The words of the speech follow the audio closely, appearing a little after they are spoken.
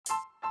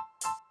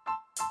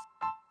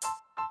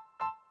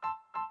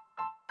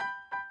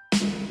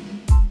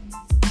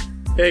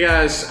Hey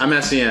guys,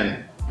 I'm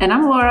SEN. And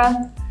I'm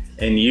Laura.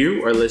 And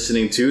you are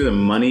listening to the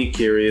Money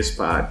Curious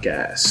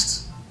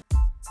Podcast.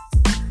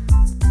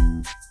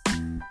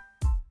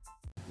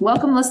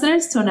 Welcome,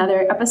 listeners, to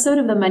another episode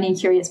of the Money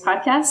Curious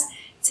Podcast.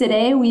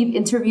 Today, we've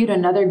interviewed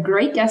another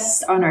great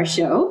guest on our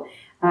show.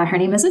 Her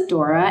name is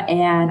Adora,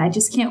 and I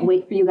just can't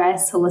wait for you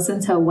guys to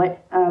listen to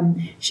what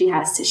she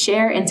has to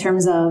share in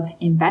terms of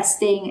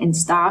investing in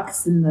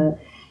stocks and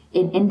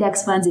in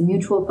index funds and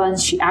mutual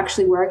funds. She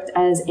actually worked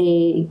as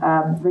a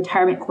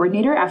retirement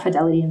coordinator at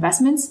Fidelity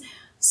Investments.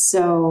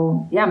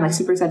 So, yeah, I'm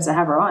super excited to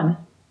have her on.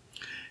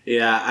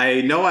 Yeah, I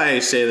know I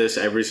say this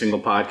every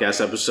single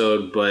podcast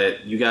episode,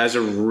 but you guys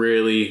are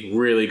really,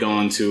 really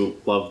going to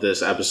love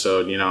this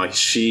episode. You know,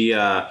 she,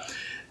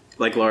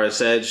 like Laura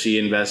said, she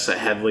invests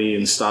heavily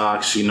in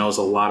stocks. She knows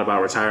a lot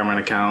about retirement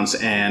accounts.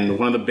 And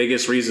one of the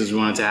biggest reasons we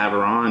wanted to have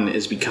her on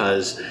is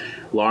because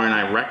Laura and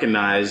I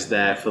recognize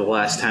that for the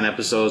last 10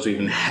 episodes, we've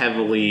been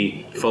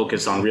heavily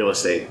focused on real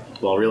estate.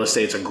 Well, real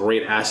estate's a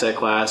great asset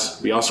class.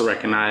 We also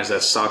recognize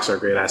that stocks are a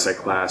great asset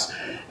class.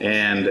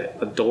 And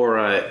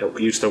Adora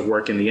used to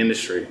work in the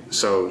industry.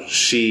 So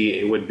she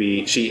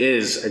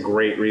is a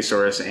great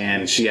resource,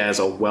 and she has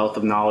a wealth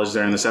of knowledge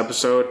there in this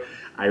episode.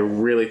 I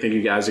really think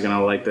you guys are going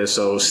to like this.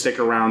 So stick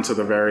around to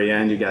the very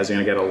end. You guys are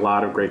going to get a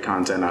lot of great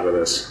content out of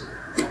this.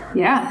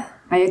 Yeah,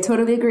 I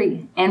totally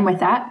agree. And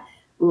with that,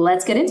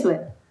 let's get into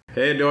it.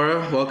 Hey,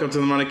 Dora. Welcome to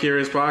the Money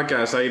Curious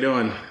Podcast. How you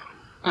doing?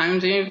 I'm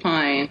doing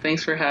fine.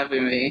 Thanks for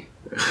having me.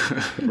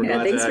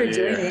 Thanks for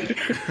joining.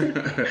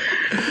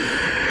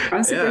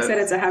 I'm super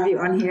excited to have you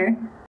on here.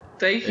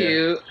 Thank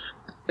you.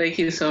 Thank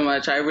you so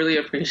much. I really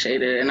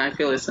appreciate it, and I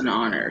feel it's an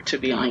honor to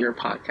be on your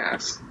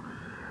podcast.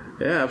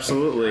 Yeah,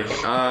 absolutely.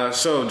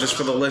 So just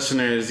for the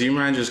listeners, do you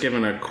mind just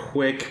giving a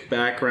quick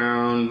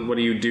background? What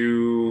do you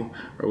do,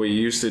 or what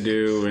you used to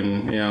do,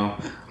 and, you know,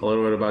 a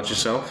little bit about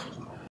yourself?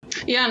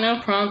 Yeah, no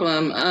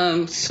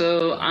problem.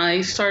 So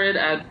I started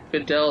at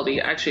Fidelity.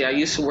 Actually, I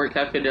used to work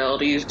at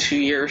Fidelity 2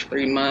 years,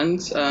 3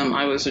 months.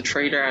 I was a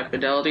trader at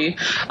Fidelity.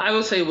 I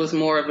would say it was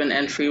more of an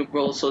entry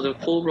role. So the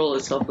full role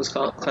itself was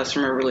called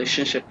Customer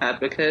Relationship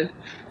Advocate.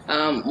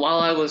 While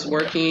I was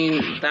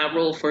working that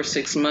role for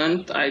 6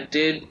 months, I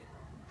did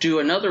do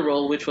another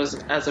role, which was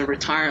as a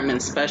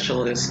retirement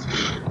specialist.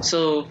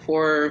 So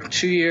for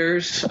 2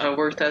 years, I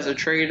worked as a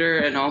trader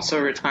and also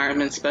a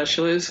retirement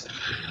specialist.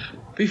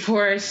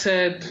 Before I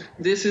said,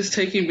 this is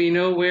taking me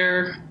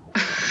nowhere,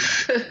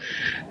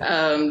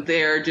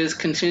 they're just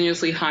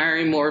continuously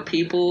hiring more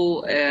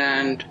people,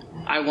 and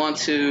I want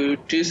to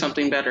do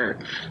something better.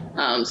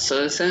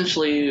 So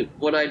essentially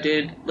what I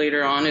did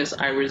later on is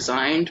I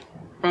resigned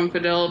from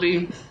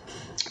Fidelity.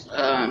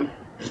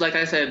 Like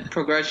I said,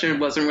 progression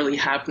wasn't really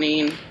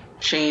happening,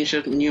 change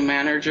of new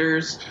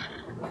managers.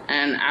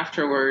 And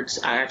afterwards,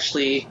 I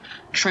actually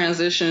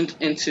transitioned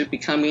into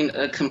becoming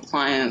a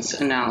compliance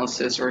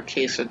analysis or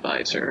case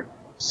advisor.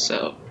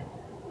 So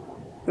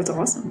that's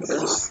awesome.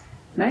 That's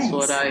nice.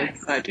 What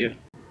I do.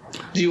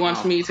 Do you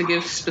want me to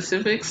give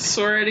specifics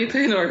or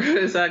anything, or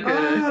is that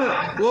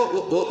good?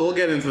 We'll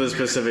get into the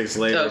specifics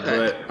later.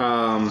 Okay.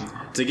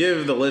 But to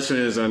give the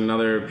listeners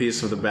another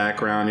piece of the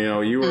background, you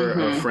know, you were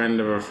a friend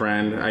of a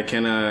friend.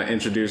 Ikenna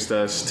introduced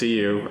us to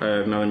you,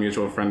 another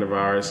mutual friend of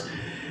ours.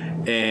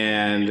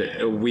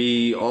 And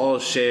we all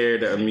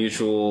shared a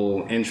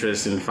mutual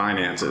interest in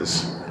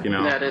finances, you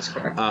know. That is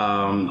correct.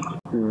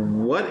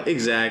 What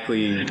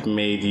exactly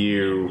made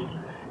you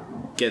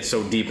get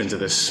so deep into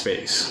this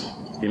space?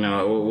 You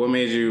know, what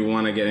made you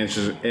want to get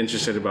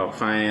interested about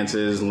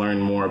finances,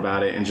 learn more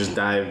about it, and just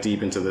dive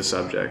deep into the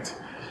subject?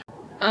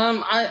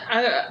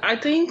 I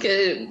think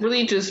it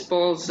really just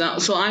boils down.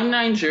 So I'm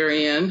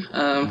Nigerian.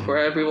 For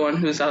everyone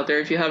who's out there,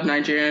 if you have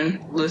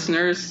Nigerian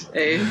listeners,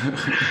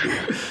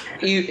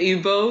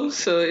 Igbo.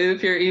 So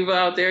if you're Igbo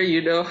out there,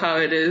 you know how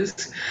it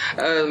is.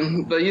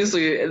 But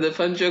usually the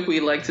fun joke we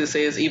like to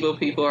say is Igbo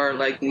people are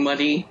like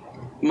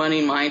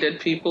money-minded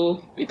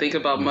people. We think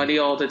about money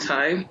all the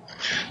time.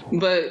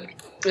 But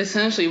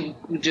essentially,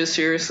 just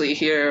seriously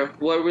here,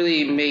 what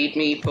really made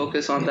me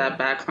focus on that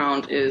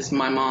background is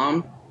my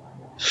mom.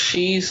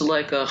 She's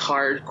like a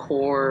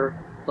hardcore,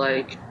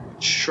 like,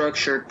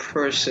 structured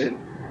person.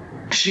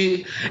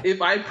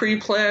 If I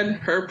pre-plan,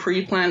 her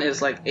pre-plan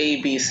is like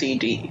A, B, C,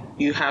 D.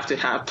 You have to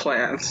have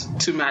plans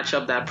to match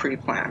up that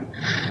pre-plan.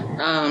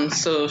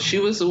 So she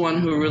was the one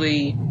who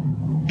really,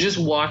 just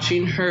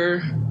watching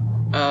her,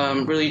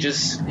 really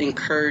just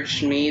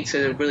encouraged me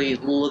to really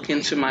look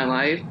into my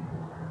life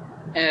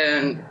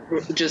and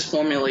just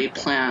formulate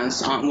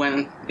plans on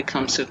when it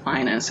comes to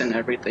finance and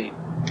everything.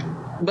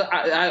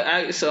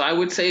 But so I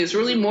would say it's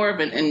really more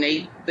of an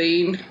innate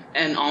thing,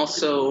 and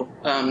also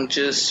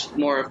just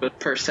more of a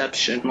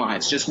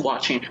perception-wise, just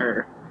watching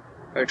her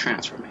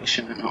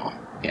transformation and all.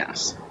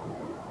 Yes.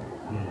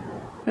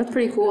 That's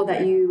pretty cool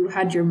that you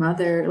had your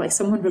mother, like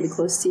someone really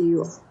close to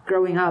you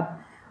growing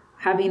up,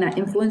 having that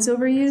influence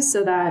over you,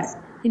 so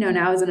that, you know,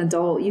 now as an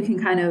adult, you can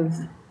kind of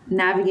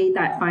navigate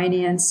that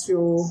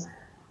financial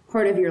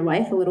part of your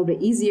life a little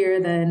bit easier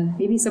than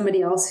maybe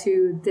somebody else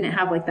who didn't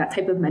have like that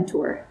type of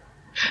mentor.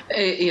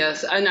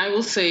 Yes, and I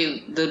will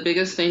say the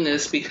biggest thing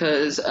is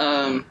because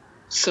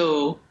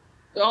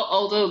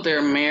although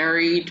they're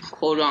married,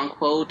 quote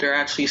unquote, they're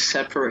actually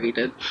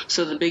separated.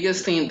 So the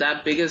biggest thing,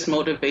 that biggest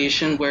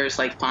motivation, where it's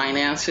like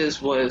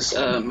finances, was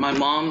my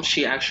mom.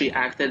 She actually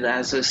acted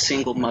as a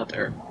single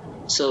mother.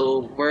 So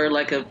we're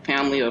like a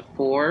family of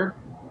 4.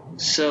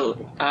 So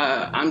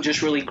I'm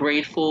just really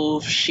grateful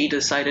she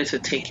decided to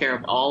take care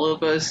of all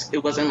of us.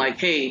 It wasn't like,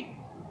 hey,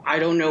 I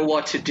don't know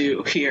what to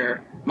do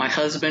here. My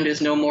husband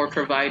is no more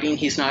providing.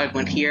 He's not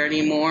even here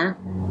anymore.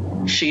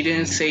 She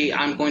didn't say,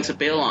 I'm going to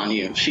bail on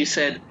you. She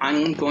said,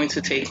 I'm going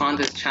to take on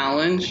this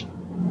challenge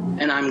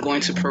and I'm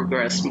going to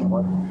progress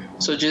more.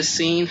 So just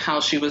seeing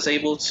how she was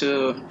able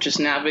to just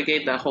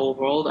navigate that whole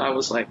world, I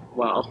was like,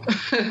 wow,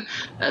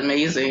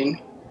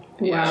 amazing.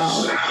 Wow.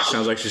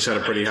 Sounds like she set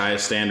a pretty high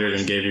standard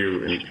and gave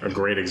you a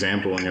great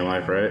example in your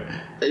life, right?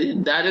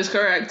 That is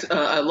correct.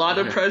 A lot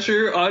of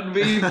pressure on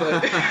me,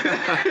 but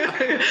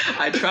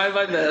I try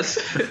my best.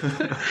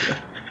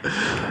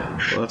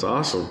 Well, that's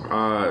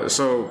awesome.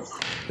 So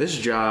this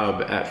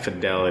job at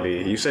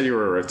Fidelity, you said you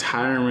were a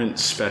retirement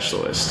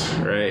specialist,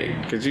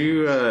 right? Could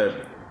you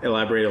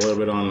elaborate a little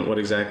bit on what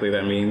exactly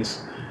that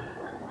means?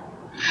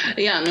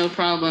 Yeah, no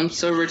problem.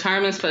 So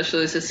retirement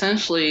specialist,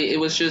 essentially, it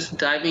was just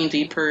diving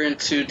deeper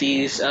into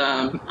these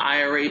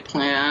IRA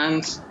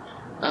plans.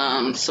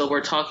 So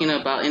we're talking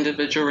about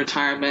individual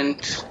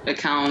retirement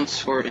accounts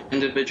for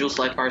individuals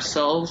like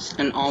ourselves,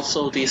 and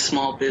also the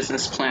small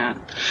business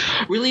plan.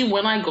 Really,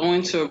 when I go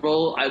into a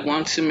role, I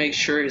want to make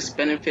sure it's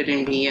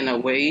benefiting me in a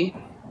way.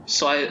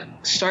 So I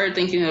started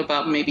thinking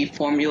about maybe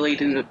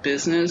formulating the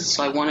business.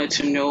 So I wanted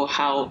to know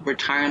how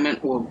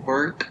retirement would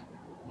work,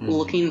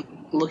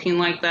 looking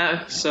like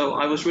that. So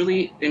I was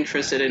really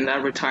interested in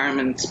that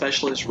retirement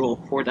specialist role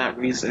for that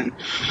reason.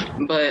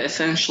 But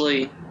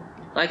essentially,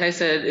 like I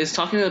said, it's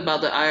talking about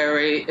the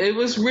IRA. It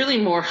was really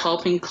more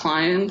helping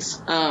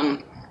clients,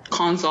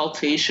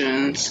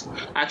 consultations,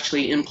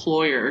 actually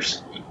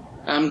employers,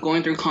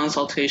 going through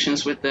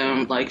consultations with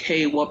them, like,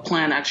 hey, what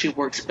plan actually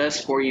works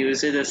best for you?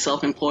 Is it a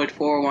self-employed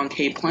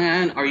 401k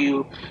plan? Are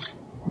you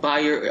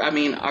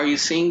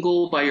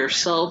single by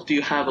yourself? Do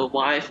you have a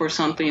wife or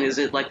something? Is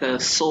it like a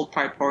sole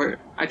proprietor?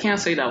 I can't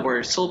say that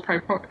word. Sole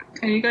proprietor.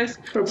 Can you guys?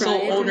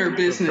 Sole owner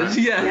business.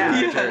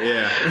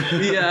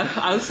 Yeah.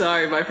 I'm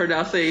sorry. My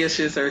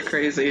pronunciations are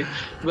crazy.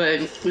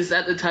 But is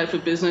that the type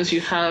of business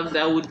you have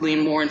that would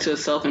lean more into a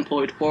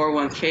self-employed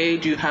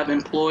 401k? Do you have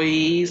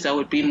employees that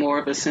would be more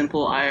of a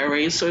simple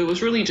IRA? So it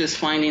was really just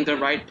finding the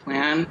right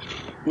plan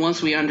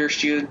once we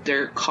understood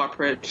their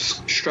corporate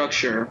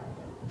structure.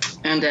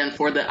 And then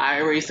for the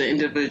IRAs, the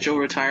individual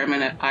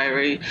retirement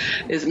IRA,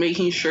 is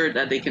making sure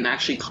that they can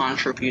actually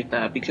contribute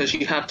that, because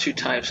you have 2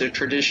 types, a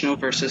traditional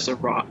versus a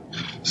Roth.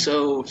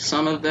 So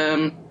some of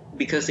them,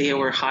 because they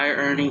were higher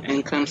earning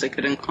incomes, they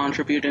couldn't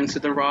contribute into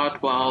the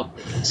Roth, while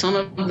some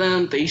of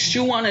them, they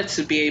still wanted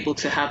to be able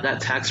to have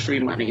that tax-free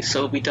money.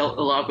 So we dealt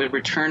a lot with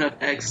return of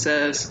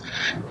excess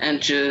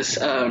and just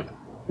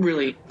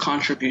really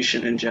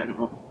contribution in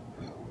general.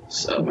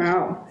 So.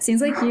 Wow.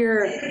 Seems like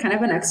you're kind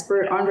of an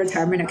expert on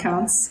retirement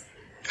accounts.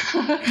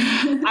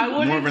 I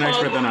wouldn't more of an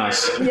expert than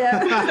us.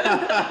 Yeah.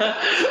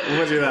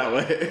 We'll put you that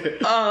way.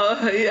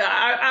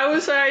 I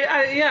would say,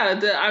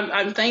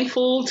 I'm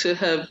thankful to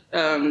have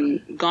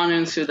gone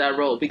into that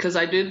role, because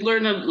I did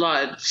learn a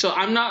lot. So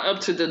I'm not up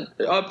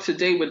to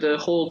date with the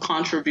whole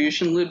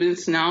contribution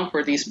limits now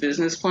for these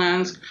business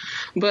plans,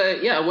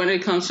 but yeah, when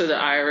it comes to the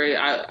IRA,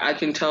 I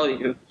can tell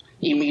you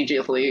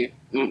immediately.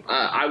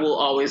 I will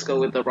always go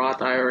with the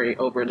Roth IRA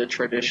over the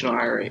traditional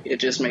IRA.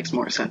 It just makes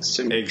more sense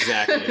to me.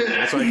 Exactly.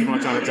 That's what I keep on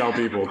trying to tell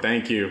people.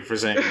 Thank you for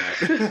saying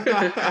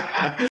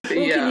that.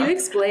 Can you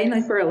explain,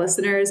 like, for our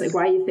listeners, like,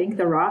 why you think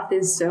the Roth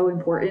is so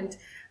important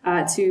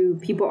to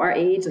people our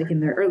age, like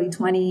in their early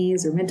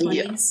 20s or mid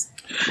 20s?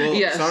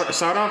 Yeah. Well,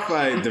 start off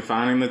by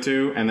defining the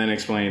two, and then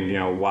explain,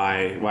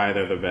 why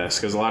they're the best.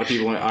 Because a lot of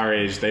people our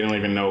age, they don't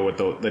even know what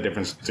the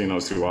difference between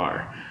those two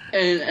are.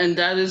 And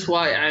that is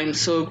why I'm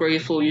so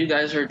grateful you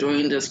guys are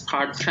doing this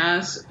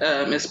podcast,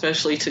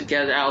 especially to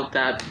get out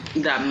that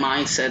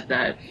mindset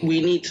that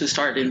we need to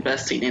start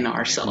investing in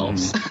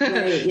ourselves.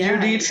 Right, yeah. You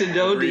need to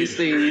know these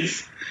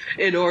things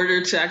in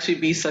order to actually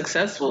be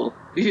successful,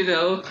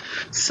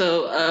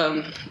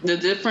 So the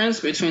difference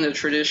between the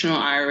traditional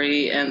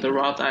IRA and the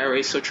Roth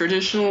IRA, so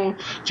traditional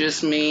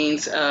just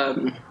means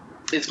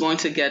it's going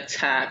to get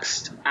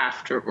taxed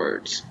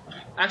afterwards.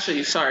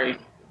 Actually, sorry.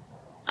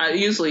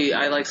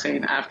 I like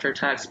saying after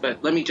tax,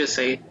 but let me just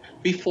say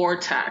before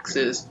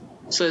taxes.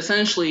 So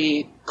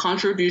essentially,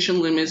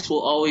 contribution limits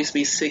will always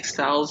be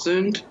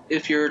 $6,000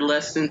 if you're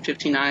less than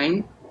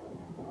 59.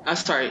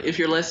 If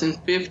you're less than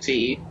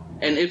 50,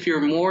 and if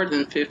you're more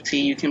than 50,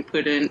 you can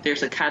put in.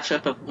 There's a catch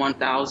up of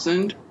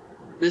 $1,000.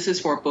 This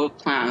is for both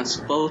plans,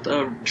 both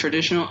a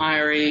traditional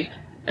IRA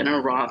and a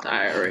Roth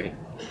IRA.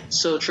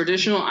 So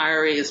traditional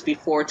IRA is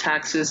before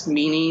taxes,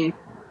 meaning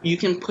you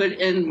can put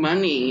in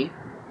money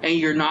and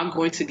you're not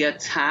going to get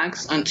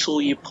taxed until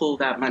you pull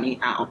that money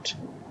out.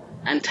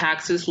 and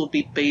taxes will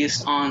be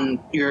based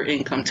on your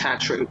income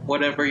tax rate,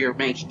 whatever you're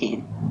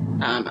making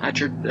at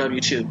your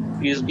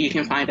W-2. You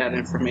can find that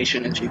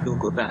information if you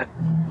Google that.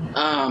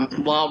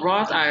 While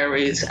Roth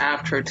IRA is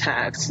after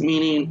tax,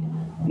 meaning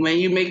when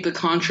you make the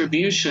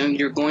contribution,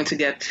 you're going to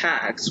get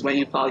taxed when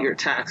you file your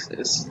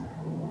taxes.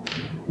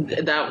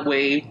 That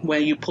way,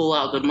 when you pull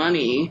out the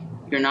money,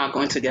 you're not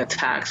going to get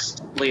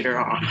taxed later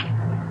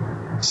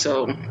on.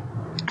 So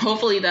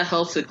hopefully that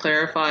helps to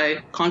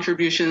clarify.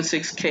 Contribution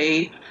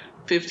 $6K,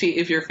 50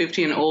 if you're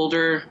 50 and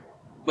older.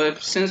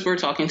 But since we're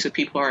talking to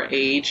people our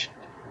age,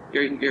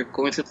 you're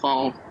going to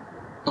fall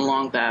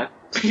along that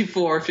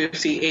before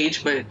 50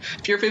 age. But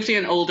if you're 50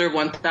 and older,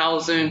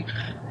 1,000.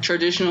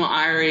 Traditional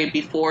IRA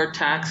before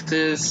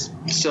taxes,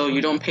 so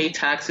you don't pay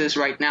taxes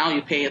right now,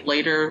 you pay it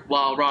later.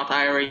 While Roth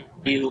IRA,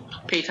 you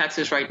pay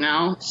taxes right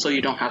now, so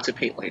you don't have to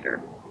pay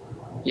later.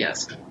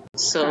 Yes.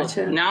 So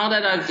Gotcha. Now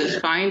that I've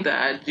defined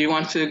that, do you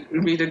want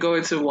me to go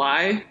into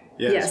why?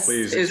 Yes,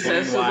 please. It's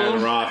Explain why the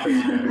Roth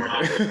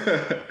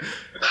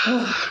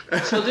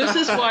is So this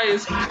is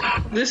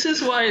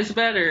why it's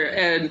better,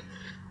 and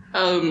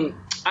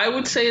I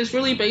would say it's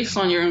really based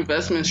on your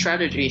investment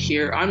strategy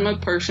here. I'm a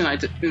person, I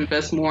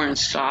invest more in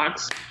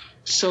stocks.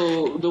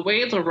 So the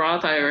way the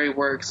Roth IRA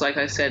works, like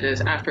I said,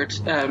 is after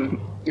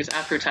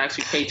tax.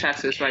 You pay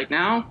taxes right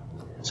now,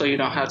 so you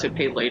don't have to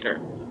pay later.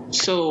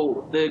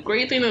 So the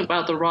great thing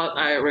about the Roth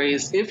IRA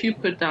is if you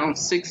put down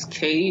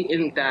 $6K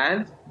in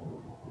that,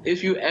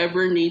 if you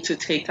ever need to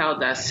take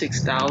out that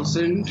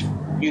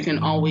 $6,000, you can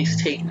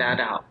always take that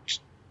out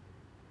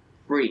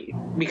free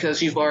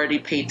because you've already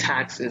paid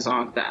taxes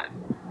on that.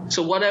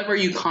 So whatever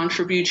you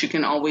contribute, you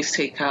can always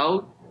take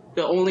out.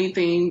 The only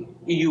thing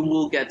you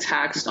will get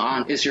taxed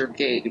on is your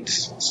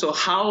gains. So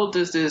how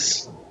does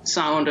this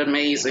sound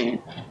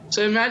amazing?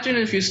 So imagine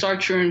if you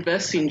start your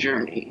investing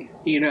journey,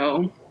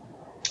 you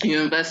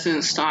invest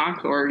in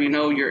stock or,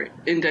 your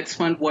index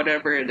fund,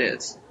 whatever it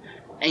is,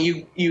 and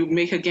you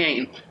make a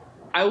gain.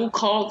 I will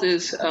call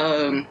this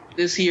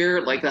this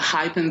year like the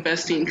hype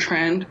investing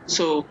trend.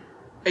 So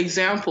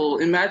example,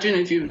 imagine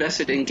if you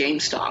invested in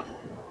GameStop.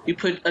 You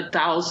put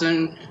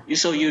 $1,000,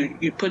 so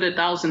you put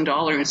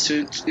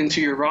 $1,000 into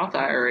your Roth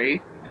IRA,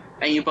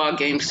 and you bought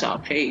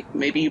GameStop. Hey,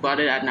 maybe you bought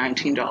it at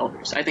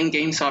 $19. I think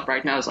GameStop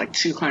right now is like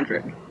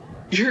 $200.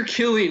 You're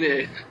killing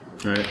it.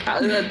 Right.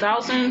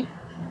 1,000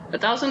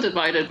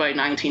 divided by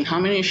 19. How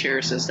many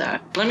shares is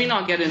that? Let me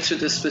not get into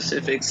the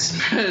specifics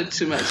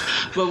too much.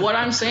 But what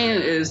I'm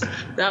saying is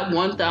that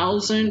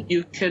 1,000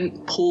 you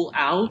can pull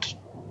out,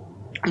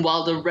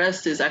 while the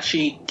rest is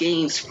actually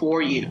gains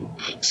for you.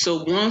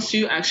 So once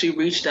you actually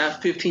reach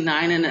that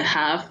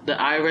 59.5, the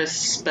IRS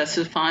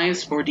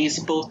specifies for these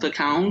both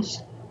accounts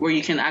where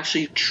you can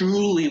actually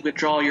truly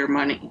withdraw your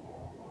money.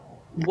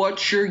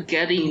 What you're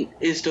getting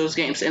is those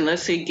gains. And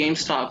let's say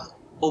GameStop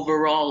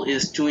overall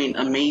is doing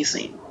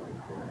amazing.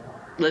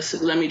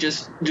 Let me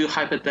just do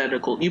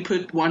hypothetical. You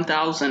put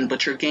 1,000,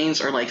 but your gains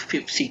are like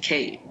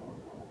 50K.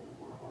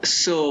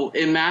 So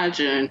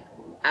imagine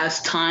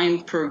as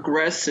time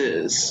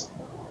progresses,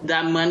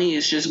 that money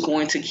is just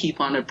going to keep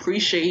on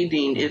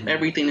appreciating if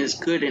everything is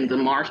good in the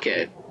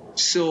market.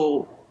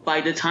 So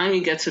by the time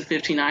you get to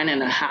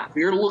 59.5,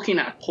 you're looking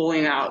at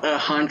pulling out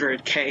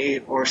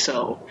 100K or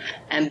so.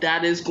 And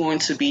that is going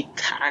to be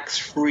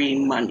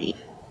tax-free money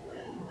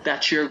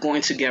that you're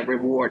going to get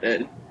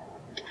rewarded.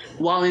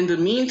 While in the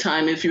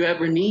meantime, if you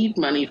ever need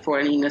money for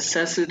any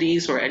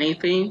necessities or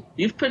anything,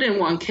 you've put in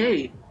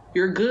 1K.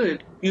 You're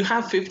good. You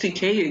have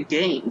 50K in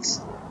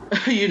gains.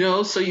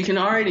 So you can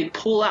already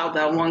pull out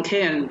that 1K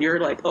and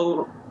you're like,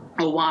 oh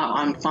wow,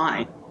 I'm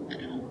fine.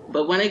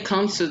 But when it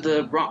comes to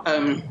the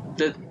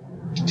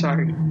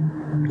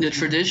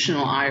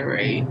traditional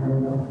IRA,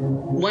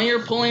 when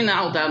you're pulling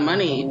out that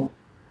money,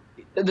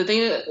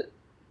 the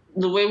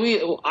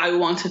way I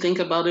want to think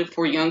about it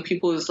for young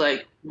people is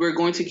like we're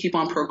going to keep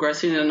on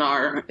progressing in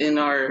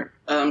our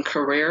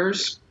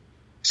careers.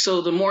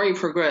 So the more you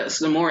progress,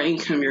 the more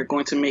income you're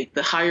going to make,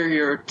 the higher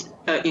your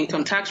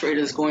income tax rate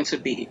is going to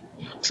be.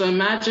 So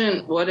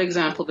imagine, what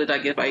example did I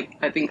give? I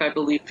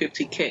believe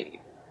 50K.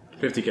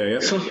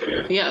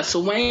 50K, yeah.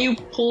 So when you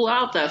pull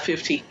out that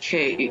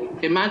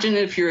 50K, imagine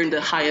if you're in the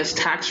highest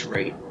tax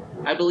rate.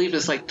 I believe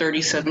it's like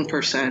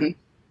 37%.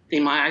 They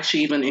might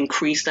actually even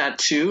increase that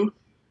too.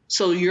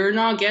 So you're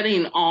not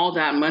getting all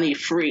that money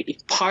free.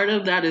 Part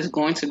of that is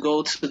going to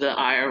go to the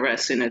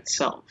IRS in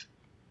itself.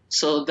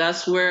 So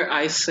that's where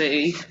I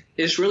say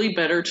it's really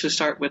better to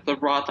start with the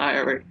Roth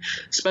IRA,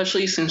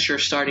 especially since you're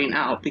starting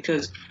out,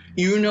 because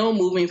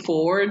moving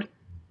forward,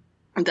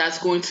 that's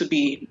going to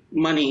be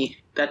money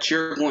that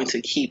you're going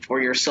to keep for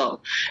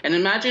yourself. And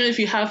imagine if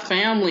you have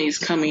families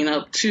coming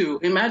up too.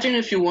 Imagine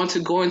if you want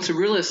to go into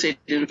real estate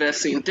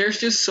investing. There's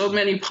just so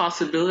many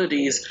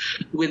possibilities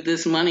with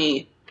this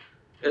money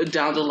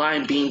down the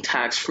line being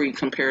tax-free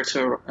compared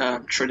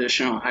to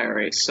traditional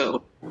IRAs.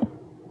 So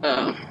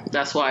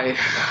that's why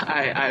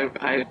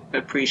I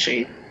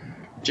appreciate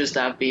just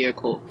that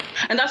vehicle.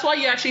 And that's why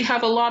you actually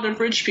have a lot of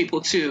rich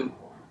people too.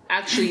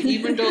 actually,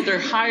 even though they're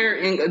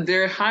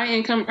they're high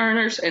income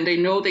earners and they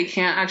know they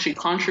can't actually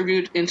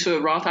contribute into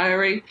a Roth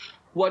IRA,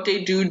 what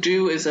they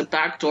do is a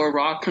backdoor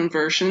Roth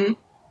conversion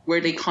where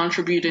they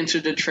contribute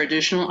into the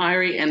traditional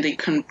IRA and they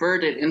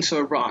convert it into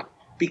a Roth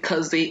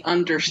because they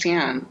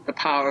understand the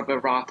power of a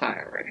Roth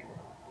IRA.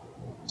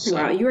 So,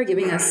 wow, you are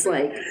giving us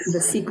like the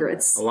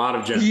secrets. A lot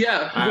of gems.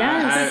 Yeah.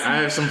 Yes. I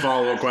have some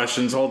follow-up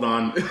questions. Hold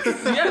on.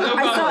 Yeah, no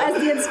I saw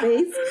problem. Estien's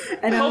face,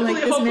 and I'm like,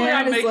 this Hopefully man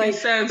I'm is making like,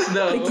 sense,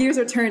 though. the gears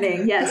are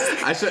turning.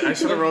 Yes. I should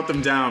have wrote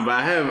them down, but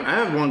I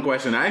have one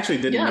question. I actually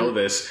didn't know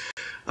this.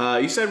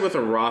 You said with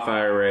a Roth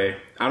IRA,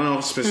 I don't know if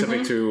it's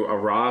specific to a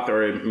Roth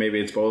or maybe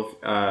it's both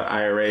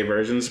IRA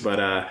versions,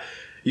 but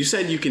you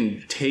said you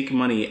can take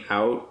money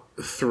out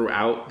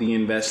throughout the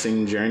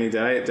investing journey.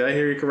 Did I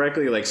hear you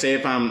correctly? Like, say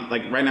if I'm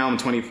like right now I'm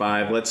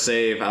 25. Let's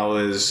say if I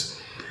was,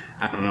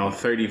 I don't know,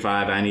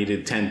 35, I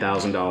needed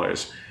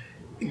 $10,000.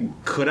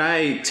 Could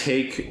I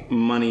take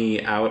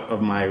money out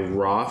of my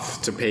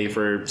Roth to pay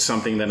for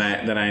something that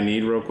I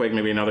need real quick,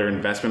 maybe another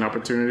investment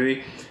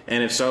opportunity?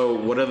 And if so,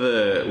 what are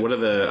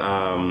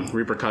the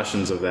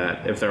repercussions of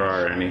that, if there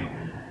are any?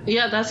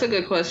 Yeah, that's a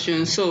good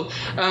question. So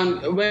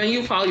when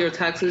you file your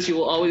taxes, you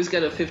will always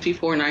get a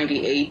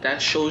 5498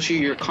 that shows you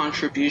your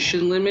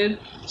contribution limit.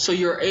 So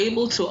you're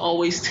able to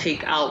always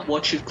take out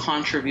what you've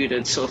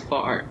contributed so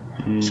far.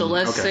 So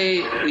let's say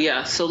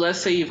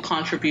you've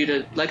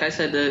contributed, like I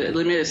said, the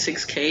limit is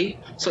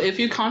 6K. So if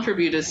you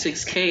contributed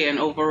 6K and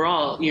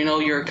overall,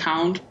 your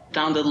account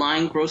down the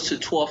line grows to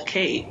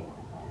 12K,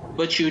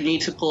 but you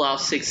need to pull out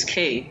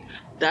 6K,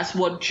 that's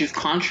what you've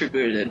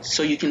contributed.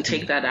 So you can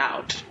take that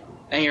out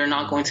and you're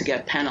not going to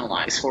get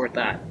penalized for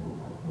that.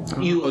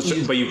 But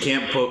you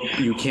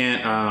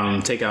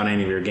can't take out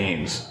any of your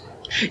gains.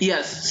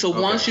 Yes. So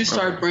once you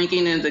start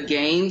bringing in the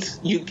gains,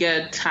 you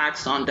get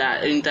taxed on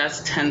that, and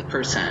that's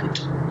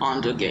 10%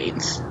 on the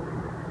gains.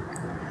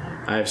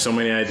 I have so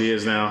many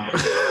ideas now.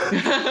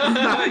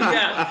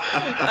 Yeah.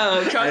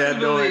 Trust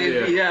me, no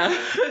idea.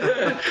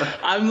 Yeah.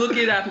 I'm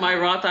looking at my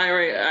Roth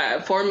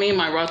IRA. For me,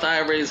 my Roth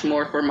IRA is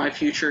more for my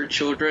future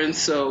children.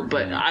 So,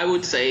 but I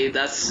would say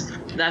that's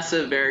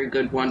a very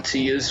good one to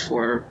use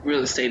for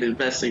real estate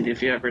investing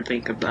if you ever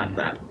think about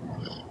that.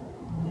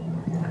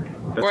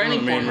 That's or any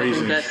form of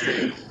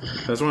investing.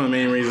 That's one of the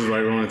main reasons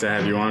why we wanted to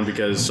have you on,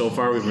 because so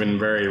far we've been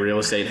very real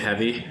estate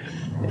heavy.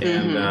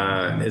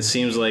 And it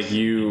seems like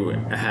you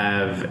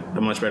have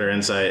a much better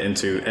insight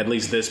into at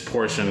least this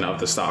portion of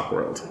the stock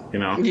world,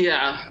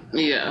 Yeah.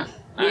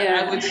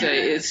 I would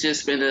say it's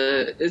just been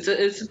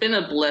it's been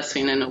a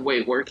blessing in a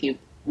way working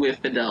with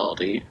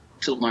Fidelity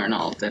to learn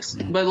all of this.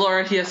 But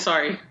Laura,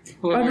 sorry.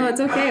 Oh no,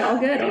 it's okay. All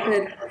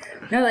good.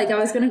 No, like I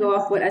was gonna go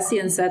off what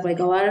Estien said. Like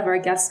a lot of our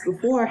guests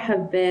before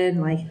have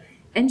been like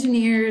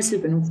engineers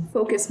who've been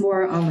focused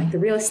more on like the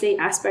real estate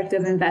aspect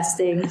of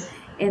investing.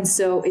 And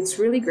so it's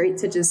really great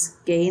to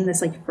just gain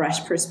this like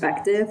fresh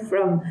perspective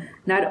from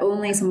not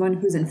only someone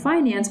who's in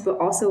finance, but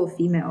also a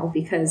female,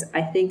 because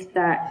I think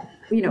that,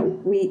 we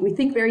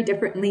think very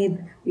differently.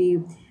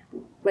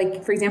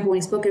 Like, for example, when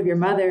you spoke of your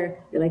mother,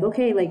 you're like,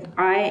 okay, like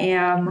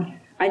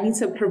I need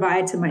to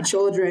provide to my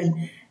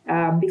children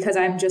because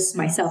I'm just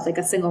myself, like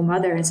a single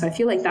mother. And so I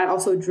feel like that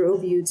also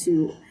drove you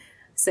to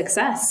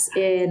success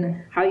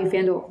in how you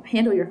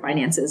handle your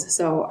finances.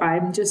 So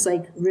I'm just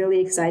like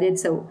really excited.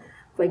 So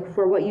like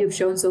for what you've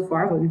shown so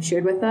far, what you've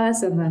shared with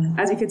us, and then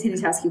as we continue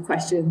to ask you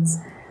questions,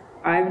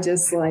 I'm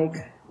just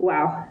like,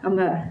 wow, I'm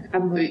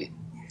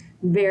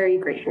very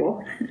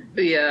grateful.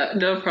 Yeah,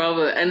 no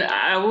problem. And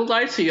I will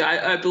lie to you.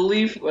 I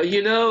believe,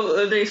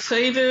 they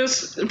say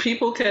this,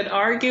 people can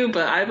argue,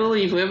 but I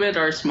believe women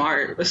are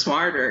smarter, We're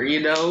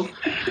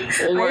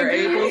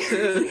able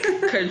to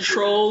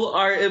control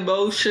our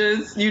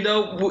emotions.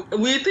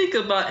 We think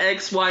about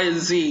X, Y, and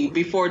Z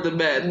before the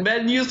men.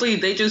 Men usually,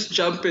 they just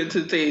jump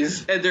into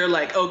things and they're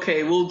like,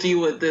 okay, we'll deal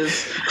with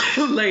this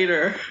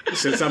later.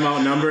 Since I'm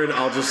outnumbered,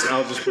 I'll just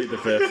plead the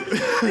fifth.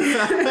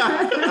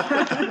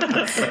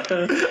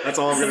 That's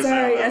all I'm going to say.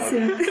 Sorry,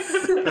 Estien.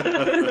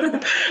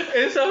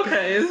 It's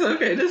okay.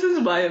 This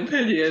is my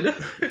opinion.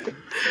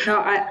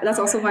 No, that's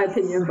also my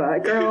opinion,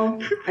 but girl,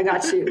 I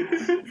got you.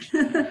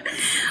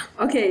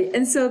 Okay,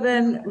 and so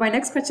then my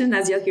next question,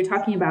 as you're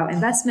talking about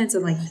investments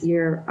and like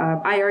your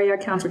IRA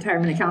accounts,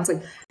 retirement accounts,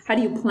 like how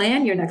do you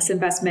plan your next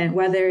investment,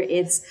 whether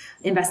it's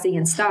investing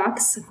in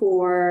stocks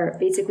for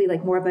basically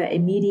like more of an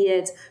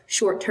immediate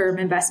short-term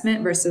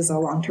investment versus a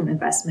long-term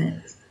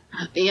investment?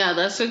 Yeah,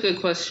 that's a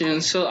good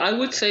question. So I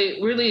would say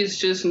really it's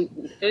just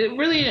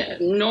really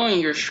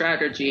knowing your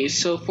strategy.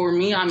 So for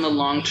me, I'm a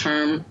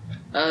long-term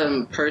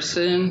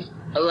person.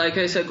 Like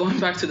I said, going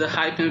back to the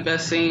hype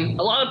investing,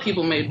 a lot of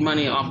people made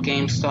money off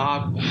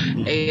GameStop,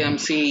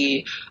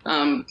 AMC,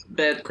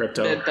 Bed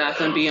Bath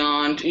 &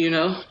 Beyond,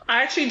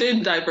 I actually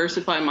did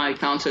diversify my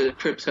account to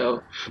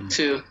crypto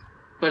too,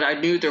 but I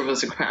knew there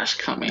was a crash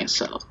coming,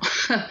 so.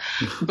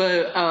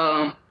 But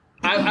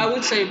I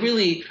would say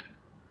really,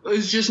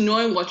 it's just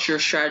knowing what your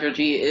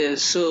strategy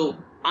is. So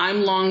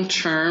I'm long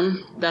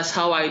term. That's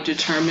how I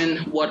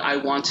determine what I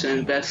want to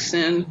invest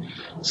in.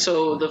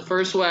 So the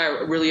first way I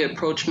really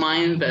approach my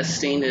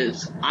investing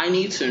is I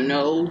need to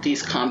know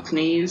these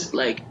companies.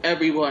 Like,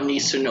 everyone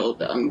needs to know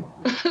them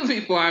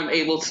before I'm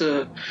able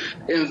to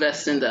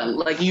invest in them.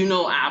 Like,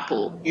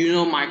 Apple,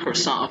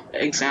 Microsoft,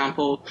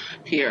 example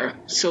here.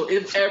 So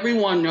if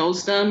everyone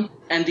knows them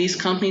and these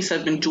companies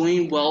have been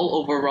doing well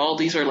overall,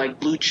 these are like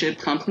blue chip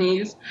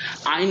companies,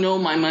 I know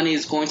my money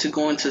is going to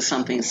go into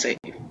something safe.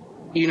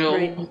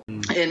 Right.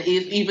 And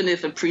even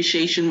if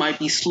appreciation might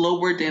be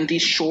slower than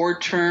these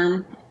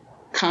short-term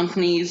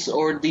companies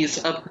or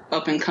these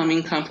up and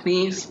coming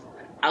companies,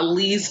 at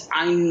least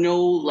I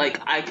know, like,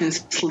 I can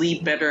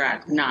sleep better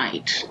at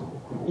night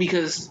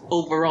because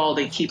overall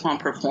they keep on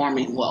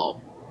performing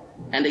well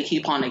and they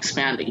keep on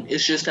expanding.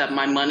 It's just that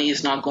my money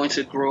is not going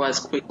to grow as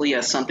quickly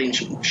as something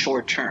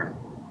short-term.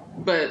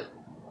 But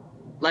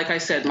like I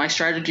said, my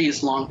strategy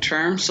is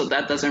long-term, so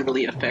that doesn't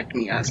really affect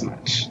me as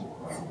much.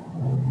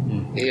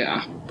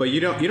 Yeah. But you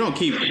don't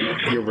keep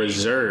your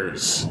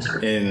reserves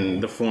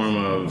in the form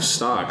of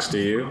stocks, do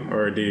you?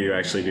 Or do you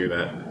actually do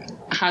that?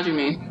 How do you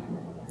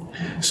mean?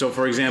 So,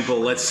 for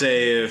example, let's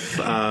say if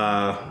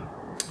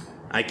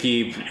I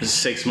keep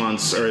 6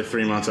 months or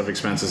 3 months of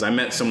expenses. I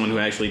met someone who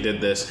actually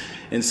did this.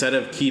 Instead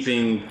of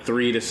keeping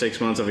 3 to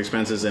 6 months of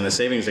expenses in a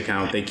savings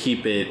account, they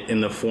keep it in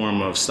the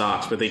form of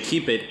stocks, but they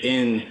keep it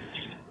in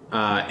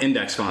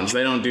index funds.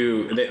 They don't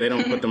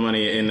put the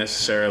money in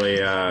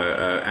necessarily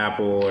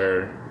Apple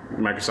or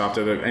Microsoft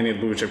or any of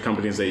the blue chip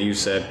companies that you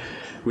said.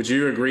 Would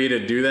you agree to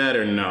do that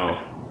or no?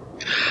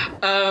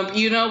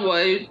 You know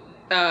what?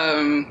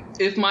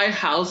 If my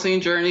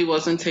housing journey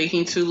wasn't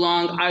taking too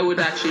long, I would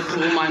actually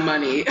pull my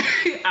money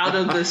out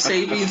of the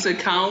savings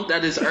account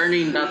that is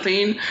earning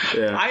nothing.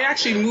 Yeah. I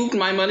actually moved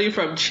my money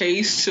from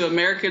Chase to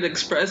American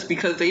Express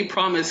because they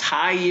promise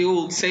high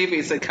yield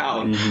savings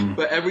account. Mm-hmm.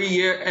 But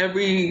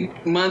every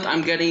month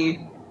I'm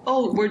getting,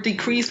 we're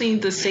decreasing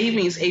the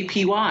savings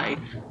APY.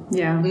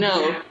 Yeah.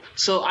 No.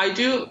 So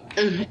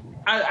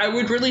I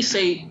would really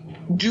say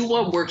do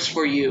what works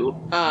for you.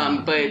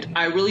 But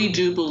I really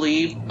do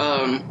believe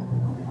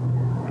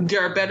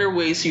there are better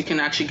ways you can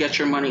actually get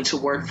your money to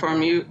work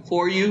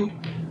for you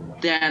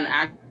than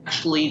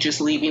actually just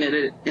leaving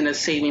it in a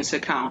savings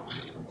account.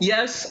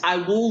 Yes, I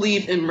will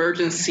leave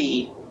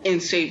emergency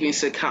in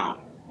savings account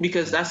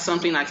because that's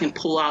something I can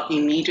pull out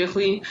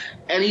immediately.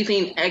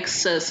 Anything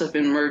excess of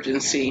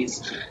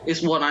emergencies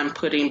is what I'm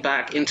putting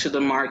back into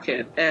the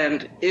market.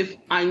 And if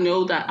I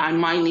know that I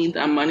might need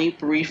that money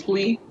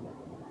briefly,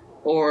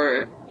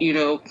 or,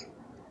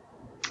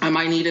 I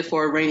might need it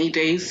for rainy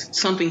days,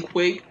 something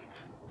quick,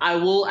 I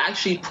will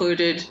actually put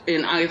it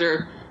in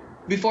either,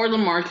 before the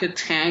market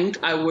tanked,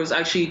 I was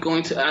actually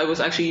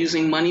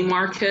using money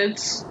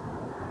markets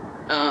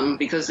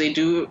because they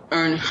do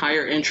earn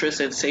higher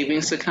interest at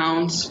savings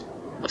accounts.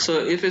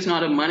 So if it's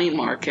not a money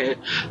market,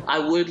 I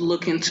would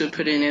look into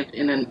putting it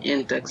in an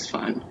index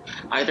fund,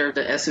 either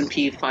the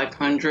S&P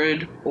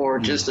 500 or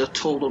just a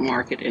total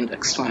market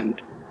index fund.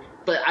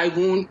 But I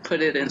won't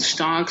put it in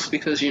stocks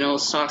because,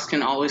 stocks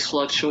can always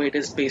fluctuate.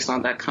 It's based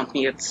on that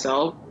company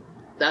itself.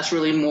 That's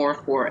really more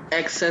for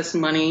excess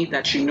money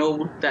that you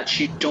know that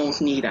you don't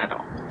need at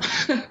all.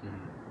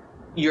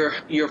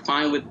 You're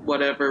fine with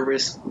whatever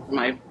risk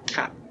my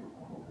cap.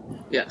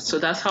 Yeah, so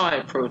that's how I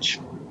approach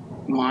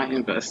my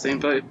investing.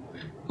 But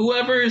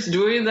whoever is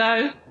doing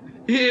that,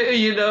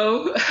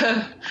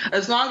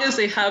 as long as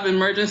they have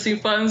emergency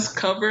funds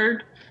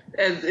covered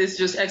and it's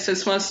just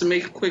excess funds to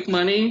make quick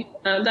money,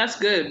 that's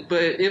good.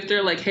 But if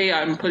they're like, hey,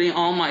 I'm putting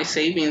all my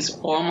savings,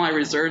 all my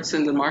reserves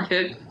in the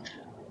market,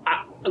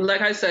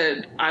 like I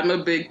said, I'm a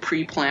big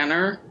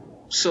pre-planner,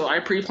 so I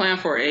pre-plan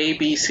for A,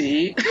 B,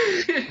 C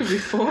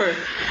before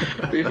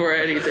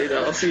anything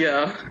else.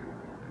 Yeah.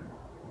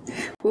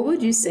 What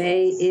would you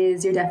say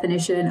is your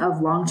definition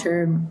of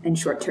long-term and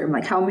short-term?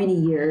 Like, how many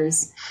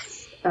years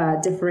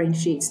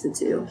differentiates the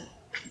two?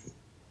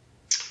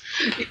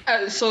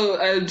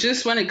 So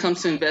just when it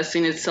comes to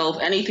investing itself,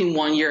 anything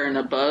 1 year and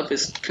above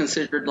is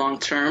considered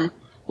long-term,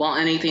 while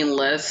anything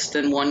less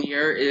than 1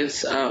 year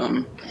is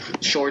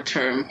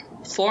short-term.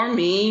 For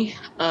me,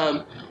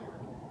 I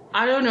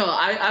don't know.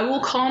 I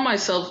will call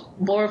myself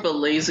more of a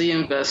lazy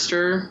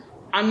investor.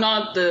 I'm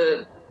not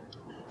the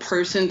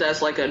person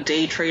that's like a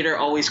day trader,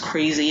 always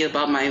crazy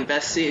about my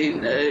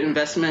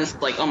investments.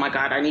 Like, oh my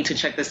God, I need to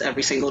check this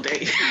every single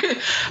day.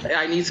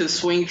 I need to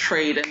swing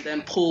trade and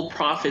then pull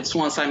profits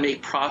once I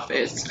make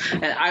profits.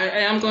 And I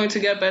am going to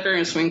get better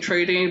in swing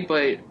trading,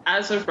 but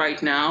as of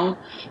right now,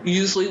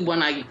 usually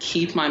when I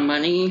keep my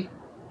money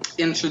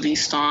into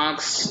these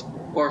stocks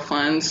or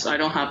funds, I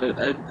don't have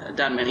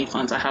that many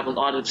funds. I have a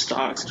lot of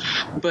stocks,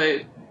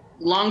 but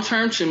long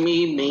term to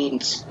me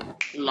means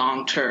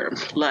long term.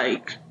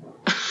 Like,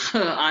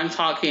 I'm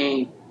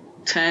talking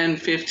 10,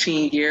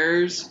 15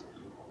 years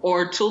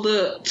or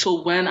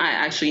till when I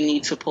actually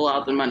need to pull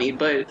out the money.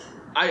 But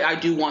I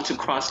do want to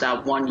cross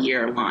that 1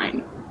 year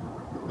line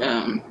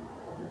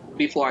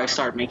before I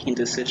start making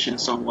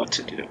decisions on what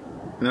to do.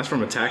 And that's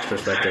from a tax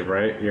perspective,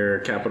 right? Your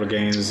capital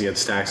gains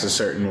gets taxed a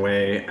certain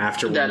way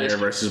after 1 year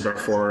versus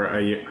before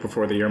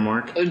the year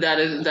mark. That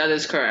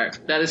is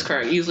correct. That is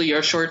correct. Usually,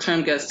 your short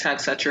term gets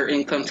taxed at your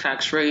income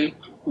tax rate,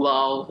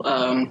 while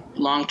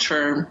long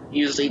term,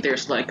 usually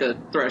there's like a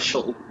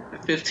threshold,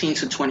 15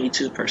 to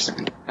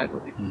 22%, I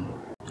believe.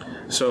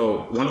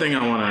 So one thing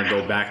I want to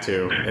go back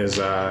to is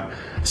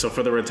so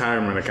for the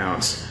retirement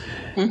accounts.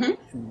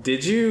 Mm-hmm.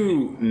 Did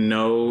you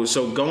know?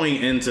 So going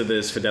into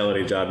this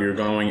Fidelity job, you're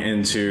going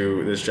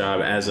into this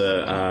job as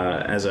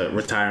a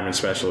retirement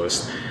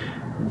specialist.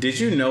 Did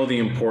you know the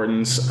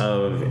importance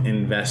of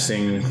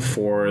investing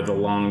for the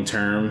long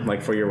term,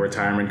 like for your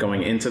retirement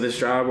going into this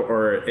job?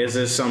 Or is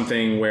this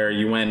something where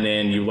you went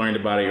in, you learned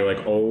about it, you're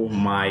like, oh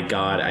my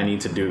God, I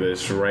need to do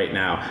this right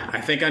now?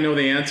 I think I know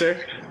the answer,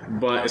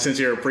 but since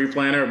you're a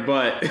pre-planner,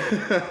 but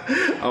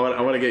I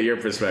want to get your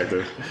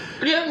perspective.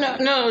 Yeah,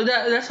 no,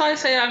 that's why I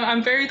say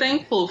I'm very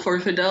thankful for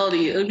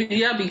Fidelity.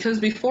 Yeah, because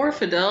before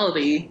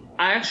Fidelity,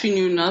 I actually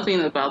knew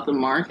nothing about the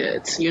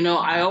markets.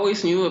 I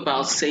always knew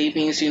about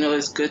savings.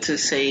 It's good to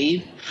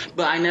save,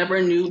 but I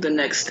never knew the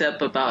next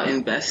step about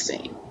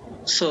investing.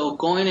 So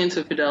going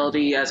into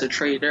Fidelity as a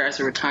trader, as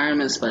a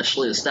retirement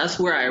specialist, that's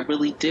where I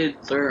really did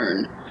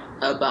learn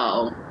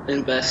about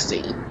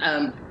investing.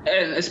 And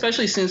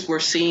especially since we're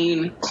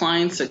seeing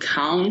clients'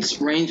 accounts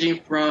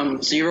ranging from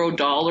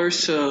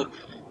 $0 to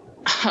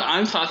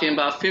I'm talking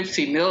about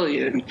 50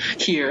 million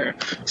here.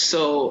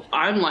 So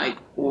I'm like,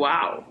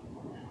 wow,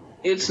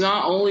 it's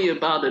not only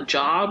about a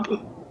job.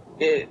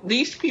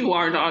 These people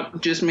are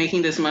not just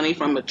making this money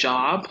from a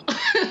job,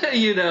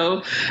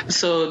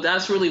 So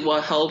that's really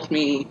what helped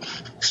me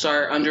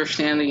start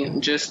understanding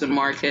just the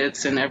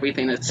markets and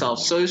everything itself.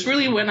 So it's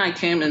really when I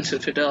came into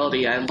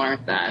Fidelity, I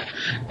learned that.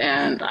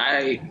 And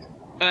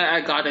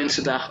I got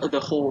into the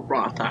whole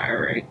Roth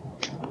IRA.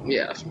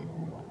 Yeah.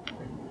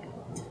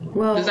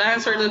 Well, does that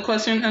answer the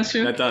question,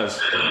 Asu? That does.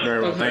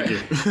 Very well. Okay.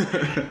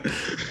 Thank you.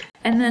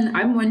 And then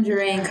I'm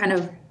wondering kind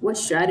of what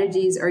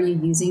strategies are you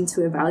using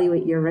to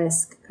evaluate your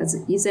risk? Because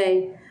you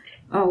say,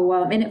 oh,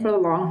 well, I'm in it for the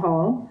long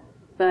haul,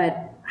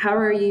 but how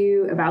are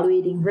you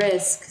evaluating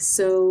risk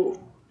so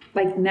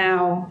like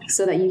now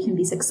so that you can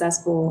be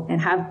successful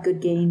and have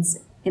good gains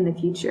in the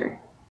future?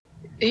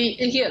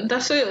 Yeah,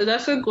 that's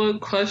a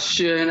good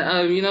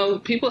question.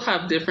 People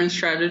have different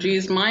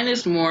strategies. Mine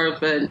is more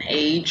of an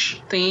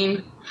age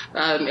thing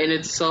in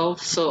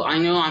itself. So I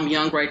know I'm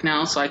young right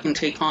now, so I can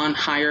take on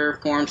higher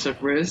forms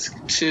of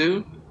risk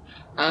too.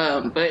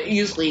 But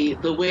usually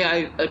the way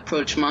I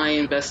approach my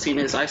investing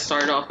is I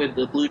start off with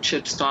the blue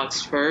chip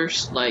stocks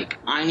first. Like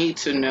I need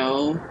to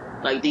know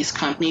like these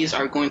companies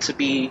are going to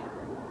be,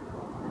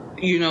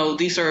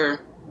 these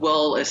are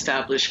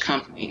well-established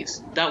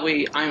companies. That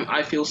way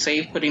I feel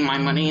safe putting my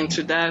money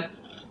into that.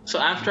 So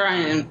after I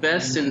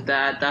invest in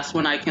that, that's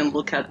when I can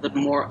look at the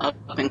more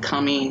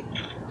up-and-coming,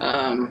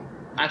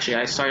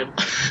 I started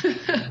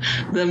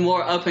the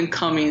more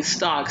up-and-coming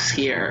stocks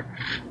here.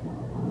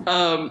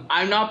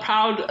 I'm not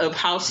proud of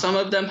how some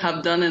of them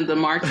have done in the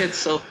market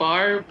so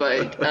far,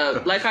 but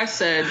like I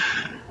said,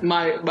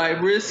 my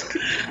risk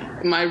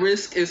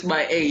is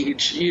my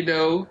age,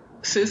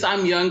 Since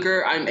I'm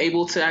younger, I'm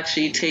able to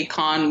actually take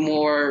on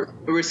more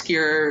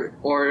riskier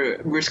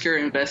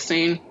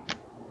investing.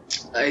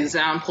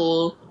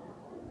 Example,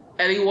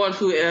 anyone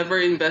who ever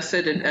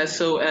invested in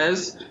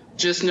SOS,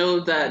 just know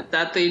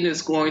that thing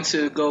is going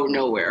to go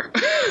nowhere.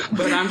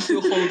 But I'm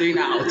still holding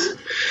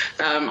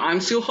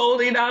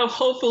out.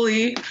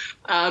 Hopefully,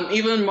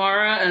 even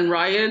Mara and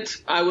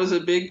Riot, I was a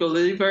big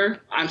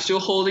believer. I'm still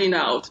holding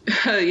out.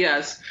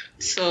 Yes.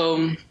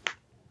 So,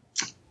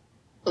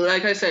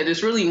 like I said,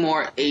 it's really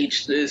more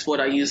age is what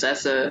I use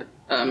as a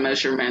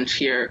measurement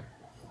here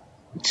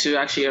to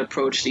actually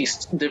approach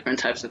these different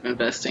types of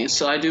investing.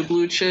 So I do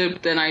blue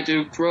chip, then I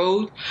do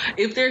growth.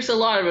 If there's a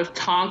lot of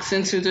talks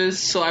into this,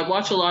 so I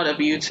watch a lot of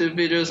YouTube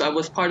videos. I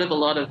was part of a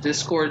lot of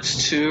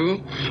Discords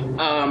too.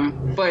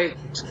 But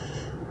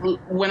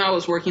when I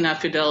was working at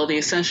Fidelity,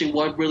 essentially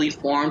what really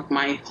formed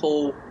my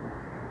whole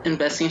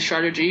investing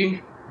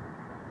strategy,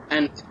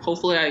 and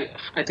hopefully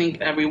I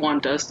think everyone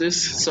does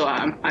this, so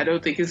I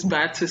don't think it's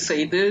bad to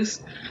say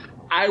this,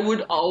 I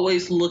would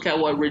always look at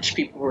what rich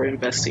people were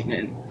investing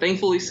in.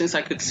 Thankfully, since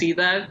I could see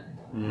that,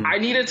 I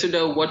needed to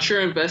know what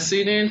you're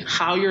investing in,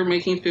 how you're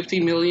making 50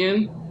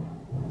 million,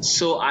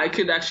 so I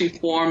could actually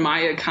form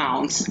my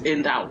accounts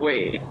in that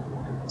way.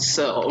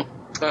 So,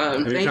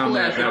 have you found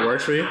that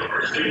works for you?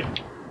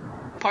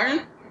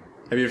 Pardon?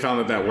 Have you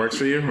found that works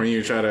for you when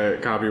you try to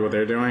copy what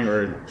they're doing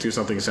or do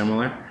something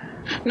similar?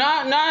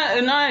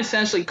 Not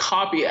essentially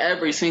copy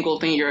every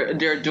single thing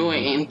they're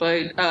doing,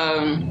 but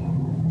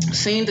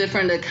seeing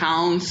different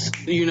accounts,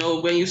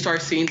 when you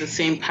start seeing the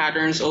same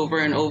patterns over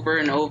and over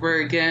and over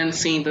again,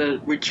 seeing the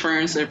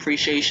returns, the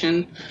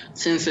appreciation,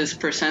 since it's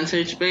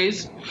percentage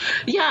based.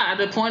 Yeah, at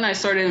the point I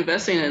started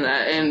investing in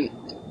that, and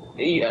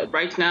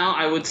right now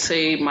I would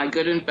say my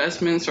good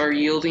investments are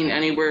yielding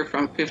anywhere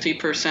from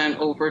 50%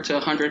 over to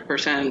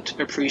 100%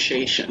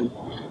 appreciation.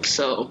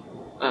 So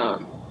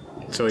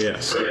So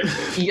yes.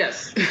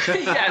 Yes.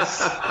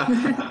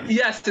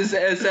 Yes, is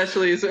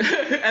essentially,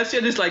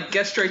 SJ is like,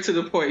 get straight to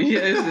the point.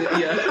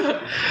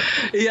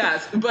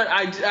 Yes. But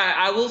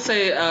I will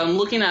say,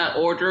 looking at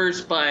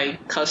orders by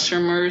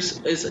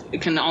customers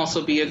it can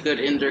also be a good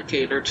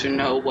indicator to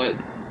know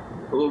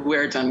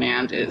where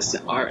demand is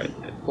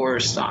for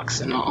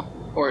stocks and all,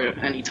 or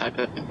any type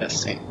of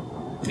investing.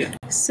 Yeah.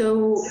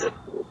 So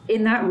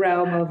in that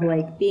realm of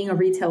like being a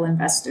retail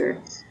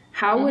investor,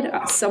 how would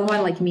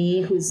someone like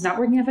me who's not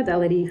working at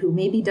Fidelity, who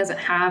maybe doesn't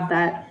have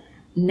that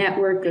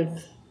network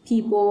of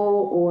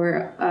people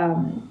or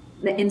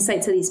the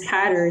insight to these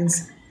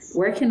patterns,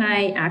 where can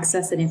I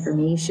access that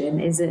information?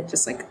 Is it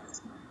just like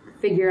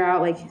figure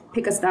out, like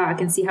pick a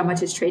stock and see how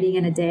much it's trading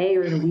in a day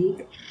or in a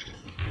week?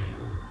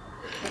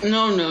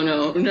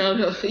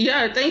 No.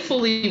 Yeah,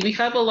 thankfully we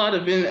have a lot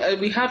of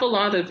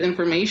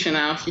information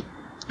out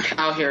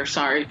here,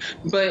 sorry.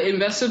 But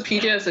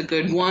Investopedia is a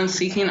good one.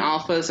 Seeking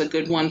Alpha is a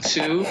good one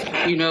too.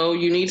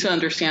 You need to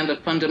understand the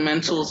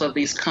fundamentals of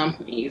these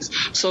companies.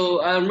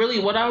 So really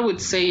what I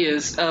would say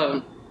is,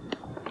 when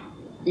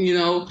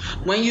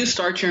you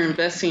start your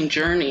investing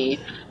journey,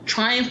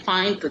 try and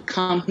find the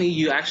company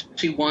you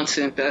actually want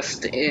to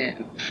invest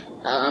in.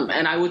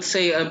 And I would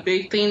say a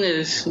big thing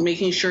is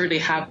making sure they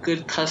have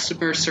good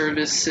customer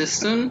service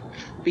system,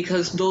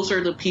 because those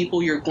are the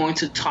people you're going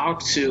to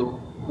talk to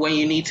when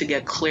you need to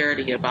get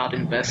clarity about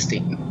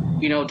investing.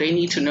 They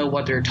need to know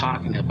what they're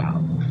talking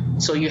about.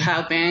 So you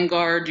have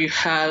Vanguard, you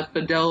have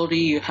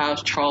Fidelity, you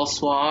have Charles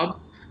Schwab,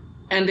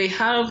 and they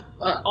have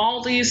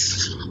all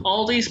these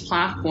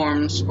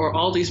platforms or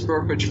all these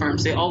brokerage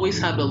firms. They always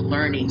have a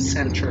learning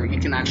center you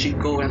can actually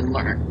go and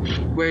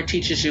learn, where it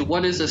teaches you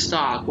what is a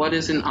stock, what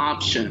is an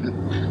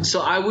option.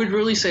 So I would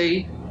really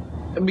say,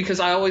 because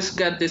I always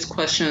get these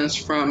questions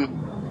from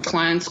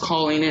clients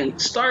calling in,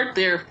 start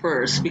there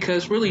first,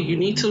 because really you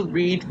need to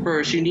read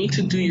first. You need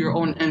to do your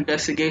own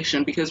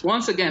investigation, because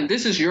once again,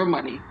 this is your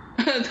money.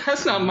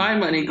 That's not my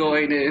money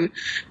going in.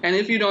 And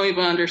if you don't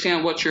even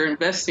understand what you're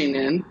investing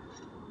in,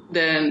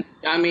 then,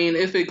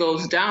 if it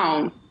goes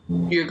down,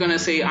 you're going to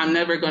say, I'm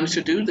never going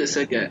to do this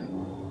again.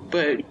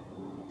 But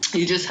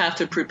you just have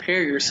to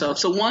prepare yourself.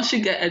 So once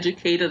you get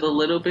educated a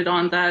little bit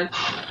on that,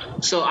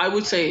 so I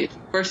would say,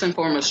 first and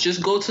foremost,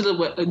 just go to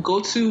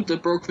the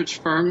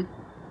brokerage firm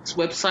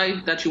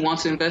website that you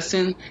want to invest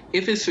in.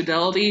 If it's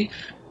Fidelity,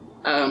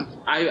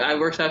 I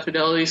worked at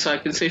Fidelity, so I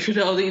can say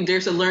Fidelity.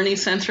 There's a learning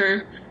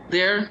center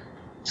there.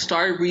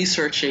 Start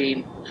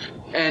researching,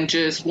 and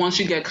just once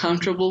you get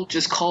comfortable,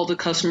 just call the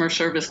customer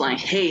service line.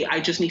 Hey, I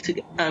just need to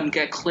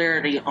get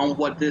clarity on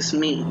what this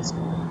means.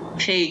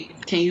 Hey,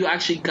 can you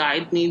actually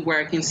guide me where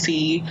I can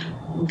see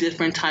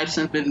different types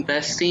of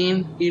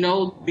investing?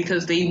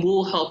 Because they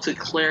will help to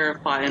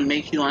clarify and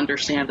make you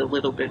understand a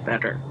little bit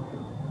better.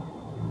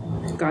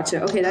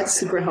 Gotcha. Okay, that's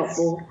super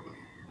helpful.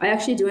 I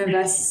actually do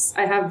invest.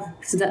 I have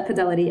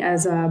Fidelity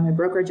as my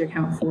brokerage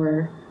account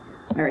for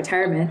my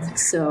retirement.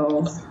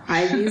 So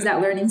I've used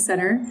that learning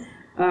center,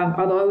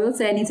 although I will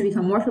say I need to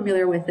become more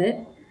familiar with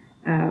it.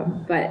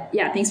 But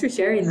yeah, thanks for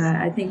sharing that.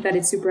 I think that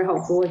it's super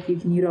helpful if you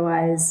can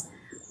utilize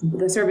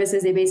the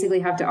services they basically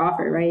have to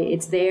offer, right?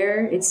 It's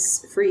there,